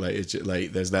soundtrack. Like it's just,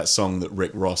 like there's that song that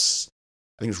Rick Ross,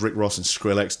 I think it's Rick Ross and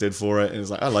Skrillex did for it, and it's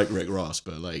like I like Rick Ross,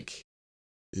 but like,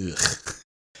 ugh.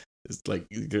 It's like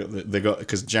they got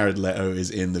because Jared Leto is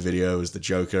in the video as the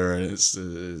Joker, and it's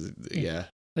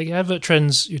like advert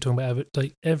trends. You're talking about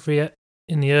like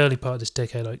in the early part of this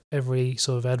decade, like every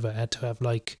sort of advert had to have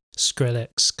like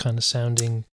Skrillex kind of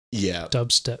sounding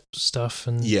dubstep stuff,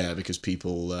 and because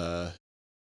people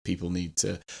need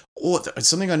to. Or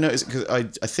something I noticed because I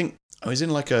think I was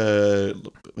in like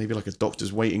maybe a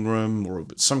doctor's waiting room or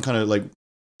some kind of like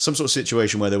some sort of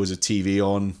situation where there was a TV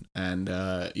on and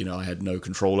I had no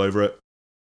control over it,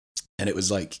 and it was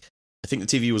like I think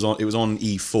the TV was on. It was on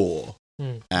E4,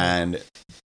 and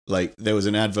like there was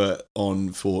an advert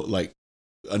on for like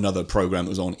another program that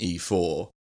was on E4.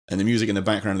 And the music in the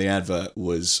background of the advert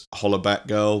was Hollaback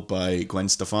Girl by Gwen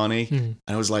Stefani. And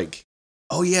I was like,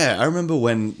 oh yeah, I remember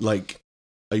when like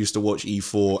I used to watch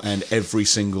E4 and every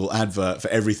single advert for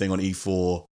everything on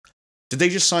E4. Did they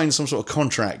just sign some sort of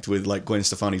contract with like Gwen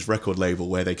Stefani's record label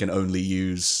where they can only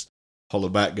use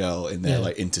Hollaback Girl in their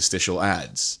like interstitial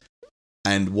ads?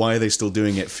 And why are they still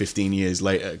doing it 15 years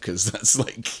later? Because that's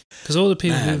like... Because all the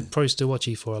people who probably still watch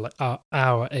E4 are like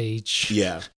our age.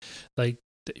 Yeah. Like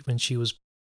when she was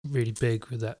really big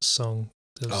with that song.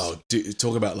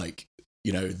 Talk about like,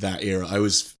 that era. I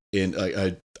was in...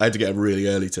 I had to get up really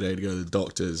early today to go to the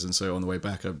doctor's. And so on the way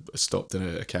back, I stopped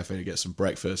in a cafe to get some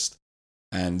breakfast.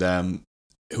 And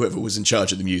whoever was in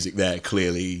charge of the music there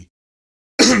clearly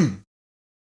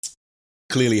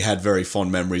had very fond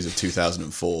memories of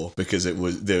 2004 because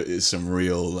there is some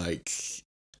real like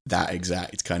that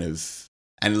exact kind of,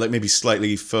 and like maybe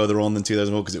slightly further on than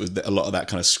 2004 because it was a lot of that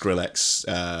kind of Skrillex,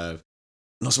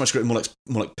 not so much Skrillex,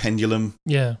 more like Pendulum.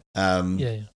 Yeah.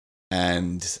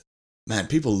 And man,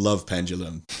 people love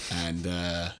Pendulum, and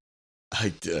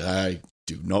I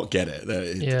do not get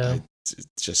it.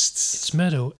 It's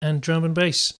metal and drum and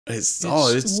bass. It's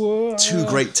two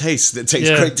great tastes that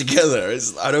taste great together.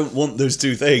 I don't want those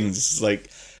two things. It's like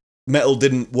metal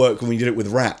didn't work when we did it with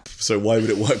rap, so why would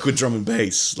it work with drum and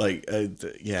bass? Like,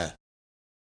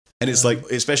 And it's like,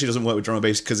 especially doesn't work with drum and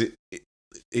bass because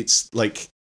it's like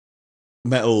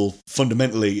metal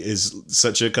fundamentally is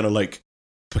such a kind of like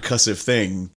percussive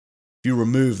thing you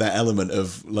remove that element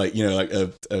of like, you know, like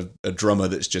a drummer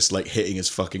that's just like hitting as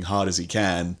fucking hard as he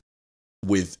can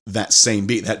with that same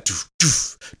beat, that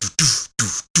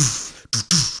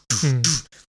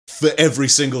for every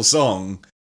single song,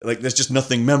 like there's just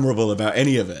nothing memorable about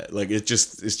any of it. Like it's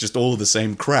just all the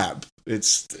same crap.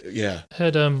 It's yeah. I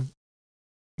heard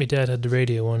my dad had the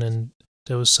radio on, and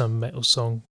there was some metal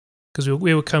song because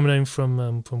we were coming home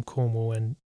from Cornwall,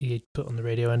 and he put on the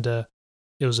radio, and it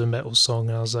was a metal song,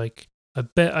 and I was like, I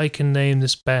bet I can name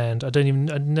this band. I'd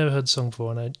never heard the song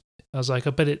before, and I was like,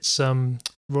 I bet it's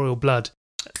Royal Blood,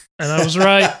 and I was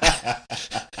right.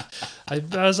 I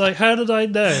was like, how did I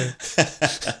know?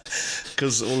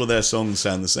 Because all of their songs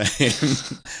sound the same.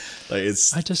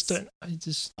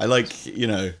 I like, you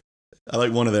know, I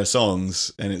like one of their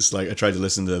songs, and it's like I tried to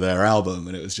listen to their album,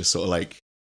 and it was just sort of like,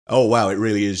 oh wow, it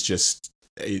really is just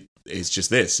it's just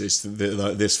this. It's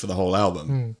this for the whole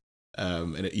album.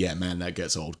 And yeah, man, that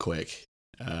gets old quick.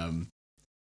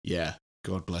 Yeah,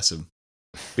 God bless him.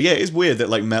 But yeah, it's weird that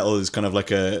like metal is kind of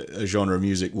like a genre of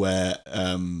music where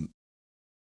I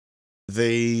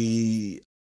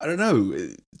don't know.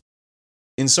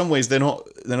 In some ways, they're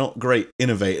not great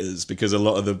innovators, because a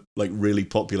lot of the like really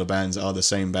popular bands are the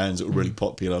same bands that were really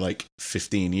popular like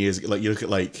 15 years ago. Like you look at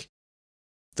like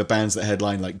the bands that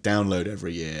headline like Download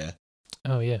every year.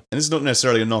 Oh yeah, and this is not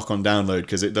necessarily a knock on Download,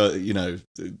 because it does. You know,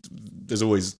 there's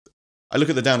always. I look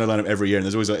at the Download lineup every year, and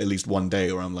there's always like at least one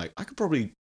day where I'm like, I could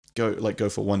probably go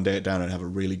for one day at Download and have a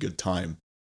really good time.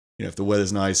 You know, if the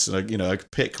weather's nice, like, you know, I could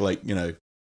pick like, you know,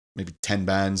 maybe 10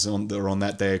 bands that are on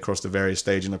that day across the various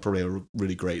stages, and I probably have a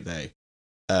really great day.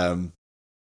 But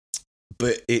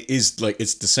it is like,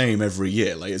 it's the same every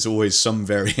year. Like it's always some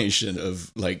variation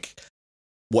of like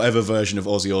whatever version of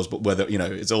Ozzy Osbourne, whether, you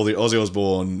know, it's all the Ozzy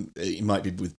Osbourne, it might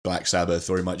be with Black Sabbath,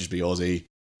 or it might just be Ozzy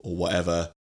or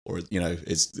whatever, or, you know,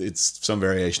 it's some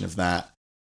variation of that.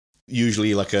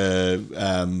 Usually like a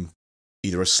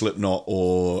either a Slipknot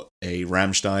or a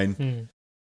Rammstein.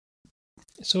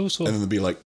 It's also, and then there'll be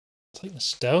like, it's like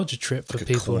nostalgia trip for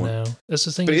people now. That's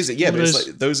the thing. But is it? Yeah, but it's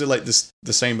like those are like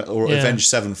the same, or Avenged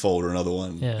Sevenfold or another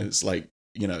one. Yeah. It's like,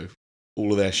 you know,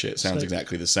 all of their shit sounds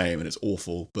exactly the same, and it's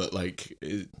awful. But like,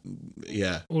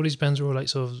 yeah, all these bands are all like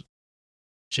sort of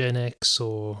Gen X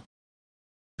or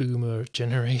Boomer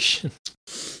generation.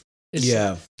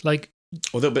 It's like.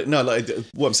 Although, but no, like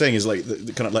what I'm saying is like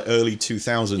the kind of like early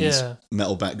 2000s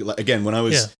metal back. Like again, when I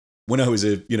was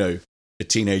a, you know, a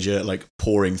teenager, like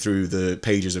poring through the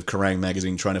pages of Kerrang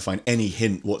magazine trying to find any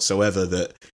hint whatsoever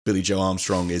that Billy Joe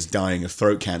Armstrong is dying of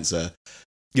throat cancer.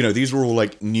 You know, these were all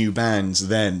like new bands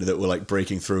then that were like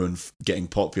breaking through and getting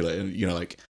popular. And, you know,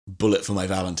 like Bullet for My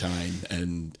Valentine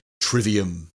and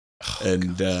Trivium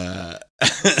and there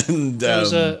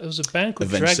was a band called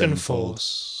Dragon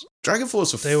Force. Dragon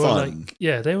Force were fun. Were like,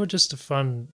 they were just a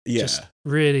fun. Yeah, just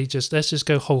really just let's just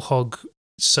go whole hog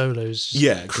solos.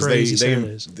 Yeah, crazy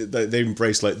solos. They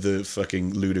embrace like the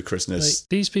fucking ludicrousness. Like,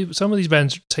 these people, some of these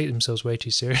bands take themselves way too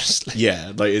seriously.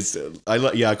 Yeah, like I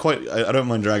don't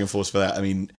mind Dragon Force for that. I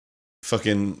mean,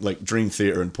 fucking like Dream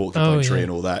Theater and Porcupine Tree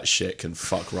and all that shit can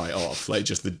fuck right off. Like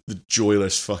just the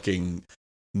joyless fucking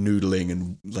noodling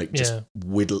and like just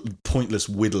pointless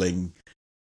whittling.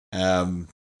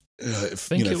 I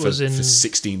think it was for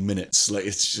 16 minutes. Like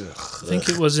it's just, I think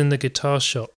it was in the guitar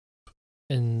shop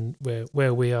in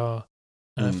where we are,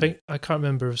 and I can't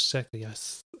remember exactly. I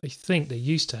think they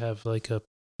used to have like a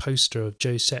poster of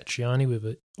Joe Satriani with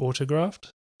it autographed.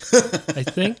 I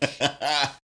think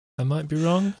I might be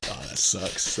wrong. Oh, that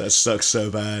sucks. That sucks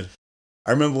so bad.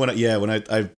 I remember when I've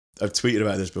tweeted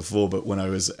about this before, but when I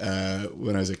was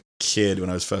a kid,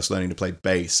 when I was first learning to play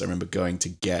bass, I remember going to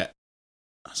get.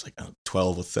 I was like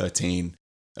 12 or 13.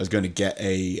 I was going to get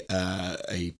a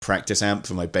practice amp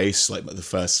for my bass, like the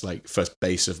first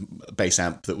bass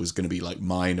amp that was going to be like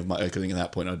mine. I think at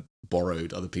that point I'd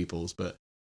borrowed other people's, but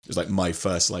it was like my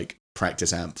first like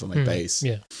practice amp for my bass.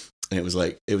 Yeah, and it was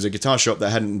a guitar shop that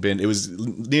hadn't been. It was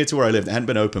near to where I lived. It hadn't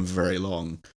been open for very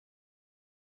long,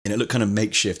 and it looked kind of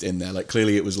makeshift in there. Like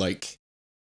clearly it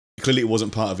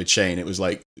wasn't part of a chain. It was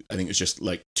like, I think it was just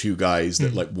like two guys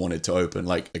that like wanted to open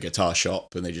like a guitar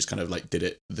shop, and they just kind of like did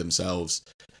it themselves.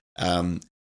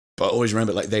 But I always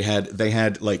remember like they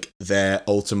had like their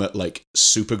ultimate like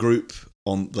super group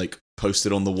on like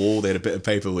posted on the wall. They had a bit of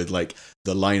paper with like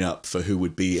the lineup for who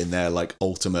would be in their like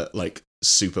ultimate like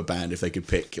super band if they could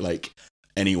pick like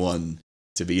anyone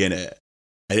to be in it.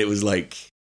 And it was like,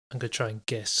 I'm gonna try and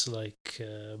guess. Like,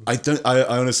 I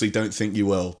honestly don't think you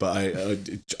will. But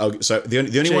so the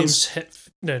only ones.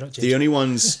 No, not James.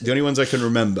 The only ones I can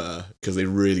remember because they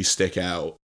really stick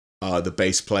out are the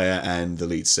bass player and the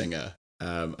lead singer.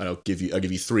 and I'll give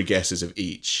you 3 guesses of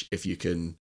each if you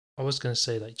can. I was going to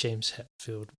say like James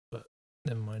Hetfield, but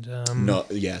never mind.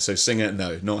 So singer,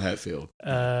 no, not Hetfield.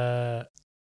 I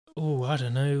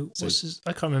don't know.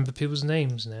 I can't remember people's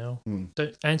names now.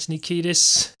 Don't Anthony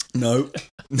Kiedis. No.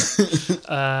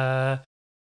 What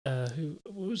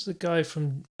was the guy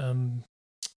from the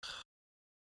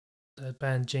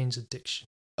band Jane's Addiction?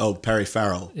 Oh, Perry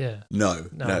Farrell. Yeah. No.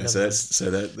 So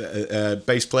that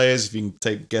bass players. If you can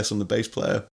take a guess on the bass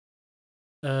player.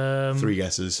 3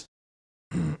 guesses.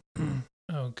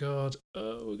 Oh God,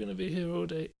 we're gonna be here all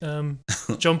day.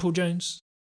 John Paul Jones.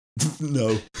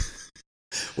 No.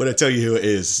 When I tell you who it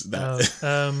is,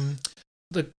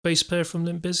 the bass player from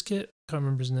Limp Bizkit. Can't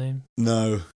remember his name.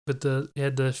 No. But he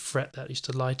had the fret that used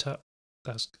to light up.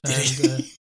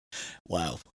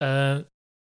 Wow. I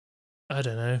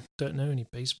don't know. Don't know any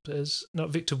bass players. Not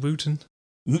Victor Wooten.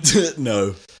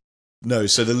 No.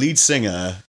 So the lead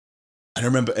singer. I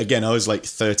remember, again, I was like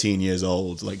 13 years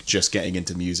old, like just getting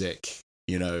into music,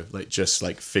 like just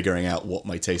like figuring out what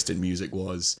my taste in music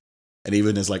was. And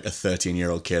even as like a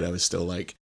 13-year-old kid, I was still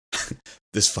like,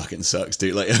 this fucking sucks,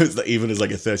 dude. Like, even as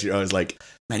like a 30-year-old, I was like,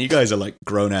 man, you guys are like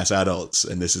grown-ass adults,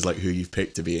 and this is like who you've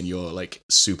picked to be in your like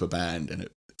super band, and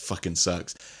it fucking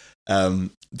sucks. The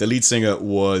lead singer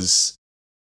was,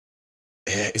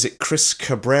 is it Chris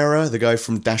Cabrera, the guy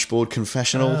from Dashboard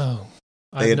Confessional? Oh.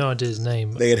 I have no idea his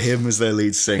name. They had him as their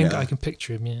lead singer. I can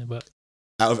picture him, yeah. But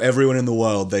out of everyone in the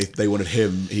world, they wanted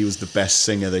him. He was the best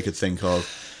singer they could think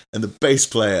of. And the bass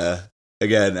player,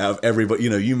 again, out of everybody,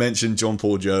 you mentioned John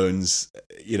Paul Jones,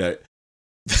 they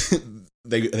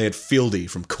had Fieldy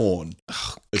from Korn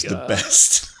as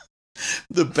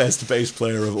the best bass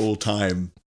player of all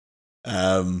time.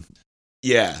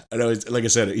 Yeah, and I was, like I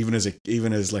said, even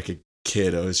as like a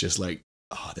kid, I was just like,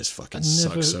 oh, this fucking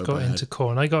sucks so bad. I never got into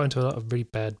Korn. I got into a lot of really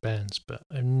bad bands, but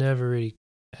I've never really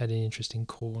had any interest in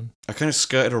Korn. I kind of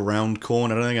skirted around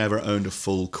Korn. I don't think I ever owned a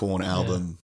full Korn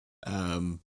album. Yeah.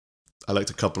 I liked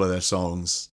a couple of their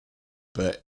songs,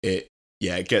 but it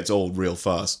gets old real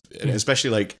fast. And especially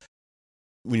like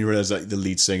when you realize like the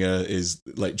lead singer is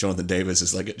like Jonathan Davis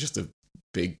is like just a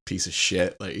big piece of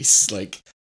shit. Like he's like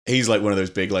one of those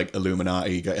big like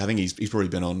Illuminati guys. I think he's probably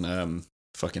been on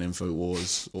fucking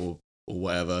InfoWars or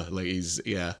whatever. Like he's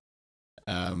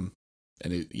and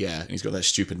he's got that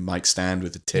stupid mic stand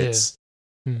with the tits.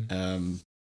 That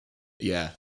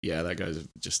guy's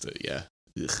just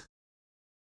ugh.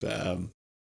 But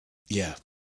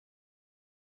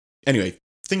anyway,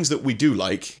 things that we do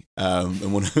like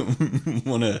and want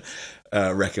to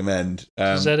recommend.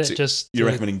 Is that it? Just you're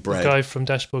recommending Bread, the guy from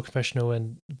Dashboard Confessional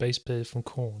and bass player from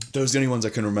Korn. Those are the only ones I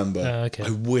can remember. Okay.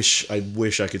 I wish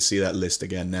I could see that list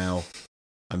again now.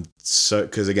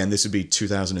 Because again, this would be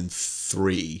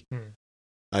 2003.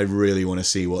 I really want to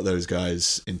see what those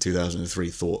guys in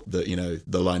 2003 thought that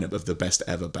the lineup of the best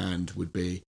ever band would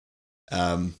be.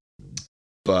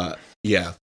 But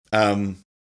yeah, I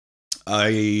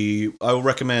will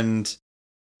recommend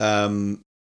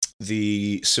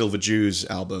the Silver Jews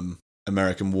album,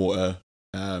 American Water,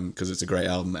 because it's a great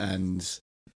album, and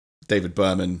David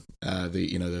Berman,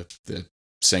 the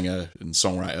singer and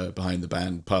songwriter behind the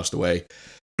band, passed away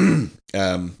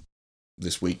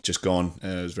this week, just gone.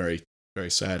 It was very,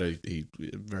 very sad. He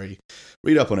very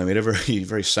read up on him. He had a very,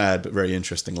 very sad but very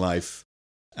interesting life.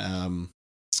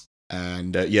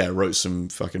 Wrote some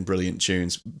fucking brilliant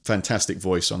tunes. Fantastic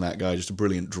voice on that guy, just a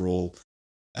brilliant drawl.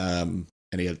 And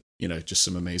he had, just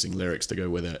some amazing lyrics to go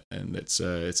with it. And it's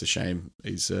a shame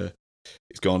he's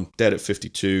gone, dead at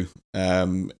 52,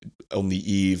 on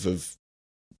the eve of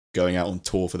going out on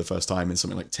tour for the first time in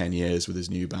something like 10 years with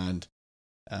his new band.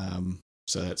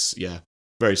 So that's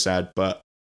very sad, but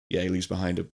he leaves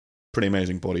behind a pretty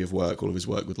amazing body of work. All of his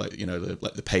work with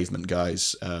the Pavement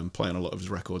guys, playing a lot of his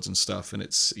records and stuff, and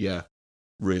it's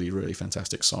really, really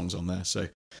fantastic songs on there. So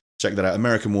check that out.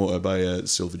 American Water by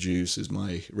Silver Jews is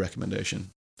my recommendation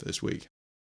for this week.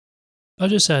 I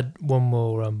just had one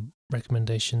more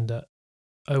recommendation that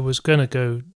I was gonna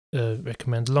go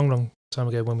recommend a long time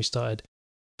ago when we started,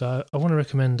 but I want to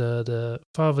recommend the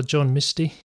Father John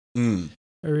Misty. I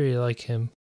really like him.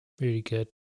 Really good.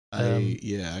 I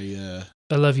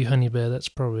Love You, Honey Bear. That's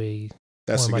probably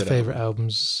one of my favorite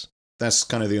albums. That's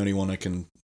kind of the only one I can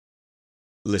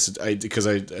listen to, because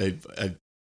again,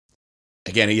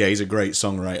 he's a great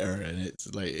songwriter, and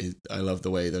it's like I love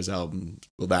the way that album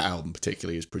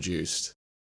particularly is produced.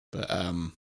 But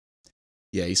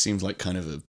he seems like kind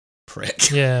of a prick.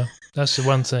 Yeah, that's the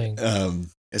one thing.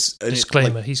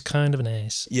 Disclaimer: he's kind of an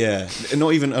ass. Yeah, I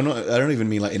don't even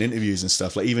mean like in interviews and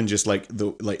stuff. Like even just like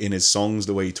in his songs,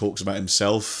 the way he talks about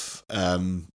himself.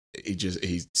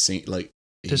 he sing like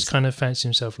Just kind of fancy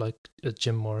himself like a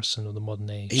Jim Morrison of the modern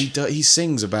age. he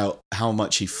sings about how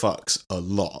much he fucks a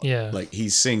lot. Yeah. Like he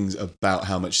sings about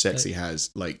how much sex he has,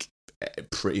 like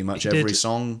pretty much every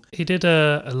song. He did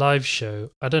a live show.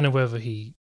 I don't know whether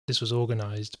this was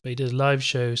organised, but he did a live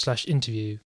show /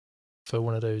 interview for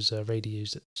one of those radio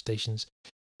stations,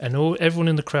 and everyone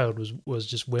in the crowd was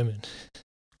just women.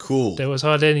 Cool. There was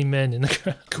hardly any men in the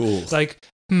crowd. Cool. Like,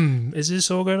 is this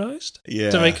organised?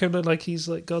 Yeah. To make him look like he's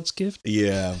like God's gift?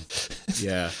 Yeah.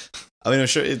 Yeah. I mean, I'm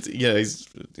sure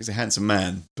he's a handsome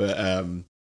man, but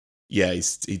yeah,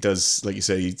 he does, like you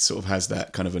say, he sort of has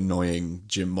that kind of annoying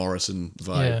Jim Morrison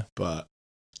vibe. Yeah. But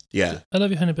yeah, I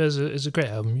Love You Honey Bear is a great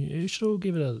album. You should all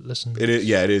give it a listen. it is.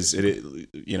 Yeah, it is.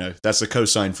 That's a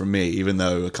cosign from me. Even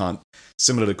though I can't,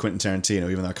 similar to Quentin Tarantino,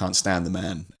 even though I can't stand the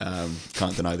man,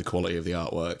 can't deny the quality of the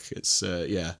artwork. It's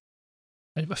yeah.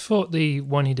 I thought the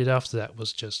one he did after that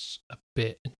was just a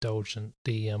bit indulgent.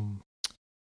 The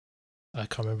I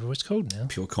can't remember what it's called now.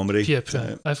 Pure comedy. Yeah,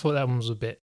 I thought that one was a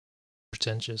bit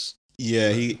pretentious.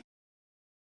 Yeah,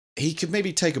 he could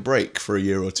maybe take a break for a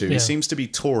year or two. Yeah. He seems to be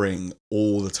touring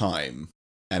all the time,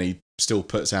 and he still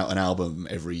puts out an album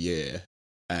every year,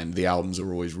 and the albums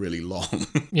are always really long.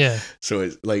 Yeah. So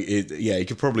it's like, he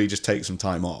could probably just take some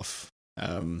time off.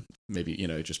 Maybe,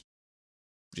 just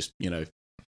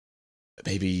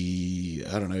maybe,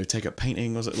 I don't know, take up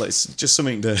painting, or like just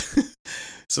something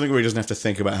something where he doesn't have to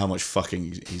think about how much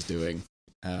fucking he's doing,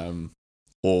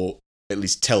 or at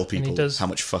least tell people how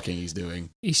much fucking he's doing.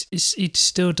 He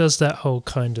still does that whole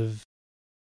kind of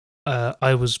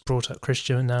I was brought up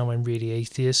Christian and now I'm really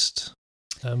atheist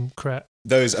crap.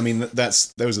 Those are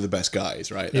the best guys,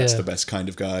 right? That's Yeah. the best kind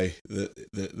of guy that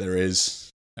there is.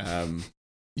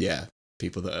 Yeah,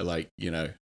 people that are like,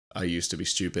 I used to be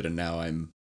stupid and now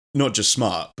I'm not just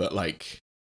smart, but like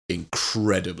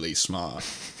incredibly smart.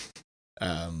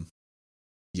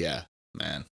 Yeah,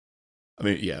 man. I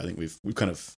mean, yeah, I think we've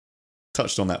kind of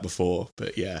touched on that before,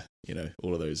 but yeah,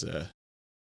 all of those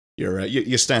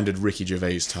your standard Ricky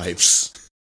Gervais types.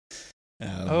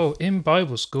 In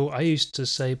Bible school, I used to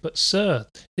say, "But sir,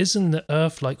 isn't the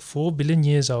Earth like 4 billion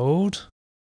years old?"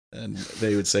 And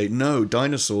they would say, "No,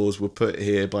 dinosaurs were put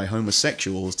here by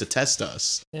homosexuals to test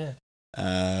us." Yeah.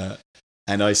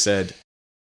 And I said,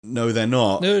 "No, they're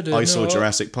not. No, they're I saw not."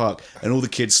 Jurassic Park," and all the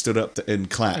kids stood up and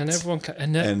clapped. And everyone,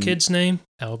 and that kid's name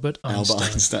Albert Einstein.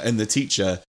 Albert Einstein, and the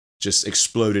teacher just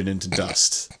exploded into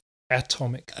dust.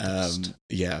 Atomic dust.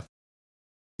 Yeah,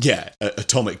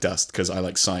 atomic dust, because I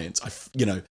like science. I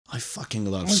fucking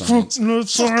love science. I love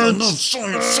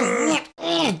science so much.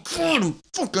 Oh god, I'm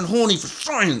fucking horny for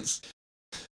science.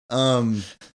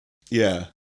 Yeah,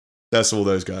 that's all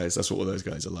those guys. That's what all those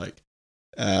guys are like.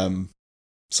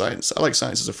 Science. I like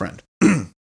science as a friend.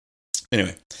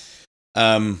 Anyway,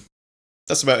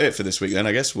 that's about it for this week. Then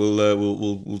I guess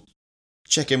we'll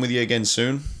check in with you again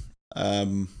soon.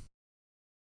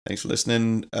 Thanks for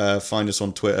listening. Find us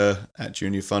on Twitter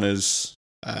 @JuniorFunners.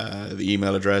 The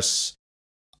email address.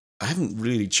 I haven't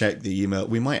really checked the email.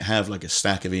 We might have like a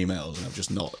stack of emails, and I've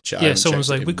just not checked. Yeah, someone's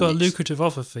like, "We've got a lucrative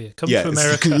offer for you. Come to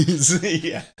America."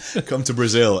 Yeah, come to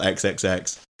Brazil.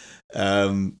 XXX.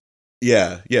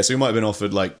 Yeah. So we might have been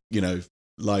offered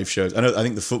live shows. I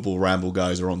think the Football Ramble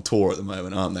guys are on tour at the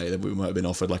moment, aren't they? We might have been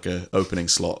offered like a opening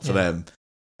slot for them.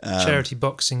 Charity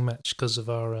boxing match because of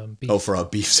our beef. Oh, for our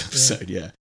beefs episode,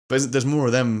 yeah. But there's more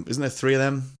of them. Isn't there 3 of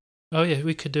them? Oh yeah,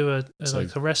 we could do a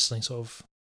wrestling sort of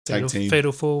tag team,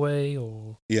 fatal 4-way,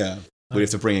 or yeah. We have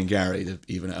to bring in Gary to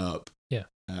even it up. Yeah.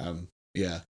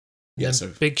 Yeah. Then So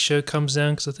Big Show comes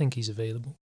down because I think he's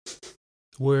available.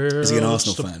 Is he an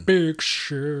Arsenal fan? Big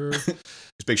Show.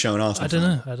 Is Big Show an Arsenal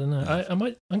fan? I don't know. Yeah. I'm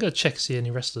going to check see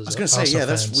any wrestlers. I was going to say,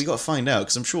 yeah, we got to find out,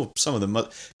 because I'm sure some of them,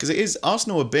 because it is,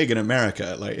 Arsenal are big in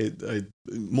America,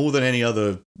 more than any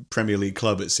other Premier League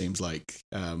club, it seems like.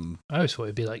 I always thought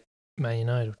it'd be like Man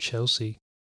United or Chelsea.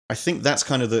 I think that's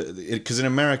kind of because in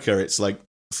America it's like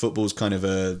football's kind of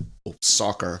or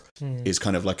soccer is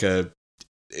kind of like a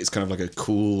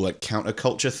cool like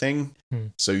counterculture thing.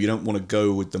 So you don't want to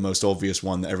go with the most obvious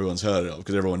one that everyone's heard of,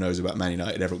 because everyone knows about Man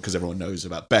United, because everyone knows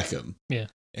about Beckham. Yeah.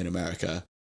 In America.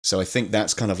 So I think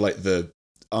that's kind of like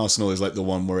Arsenal is like the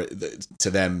one where to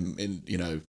them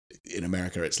in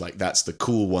America it's like that's the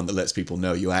cool one that lets people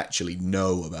know you actually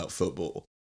know about football.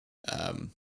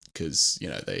 Because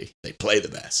they play the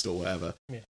best or whatever.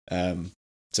 Yeah.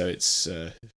 So it's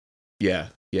yeah.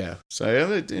 So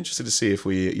I'm interested to see if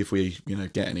we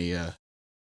get any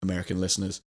American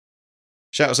listeners.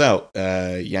 Shout us out,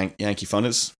 Yankee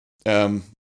Funners.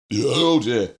 Oh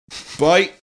dear.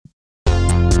 Bye.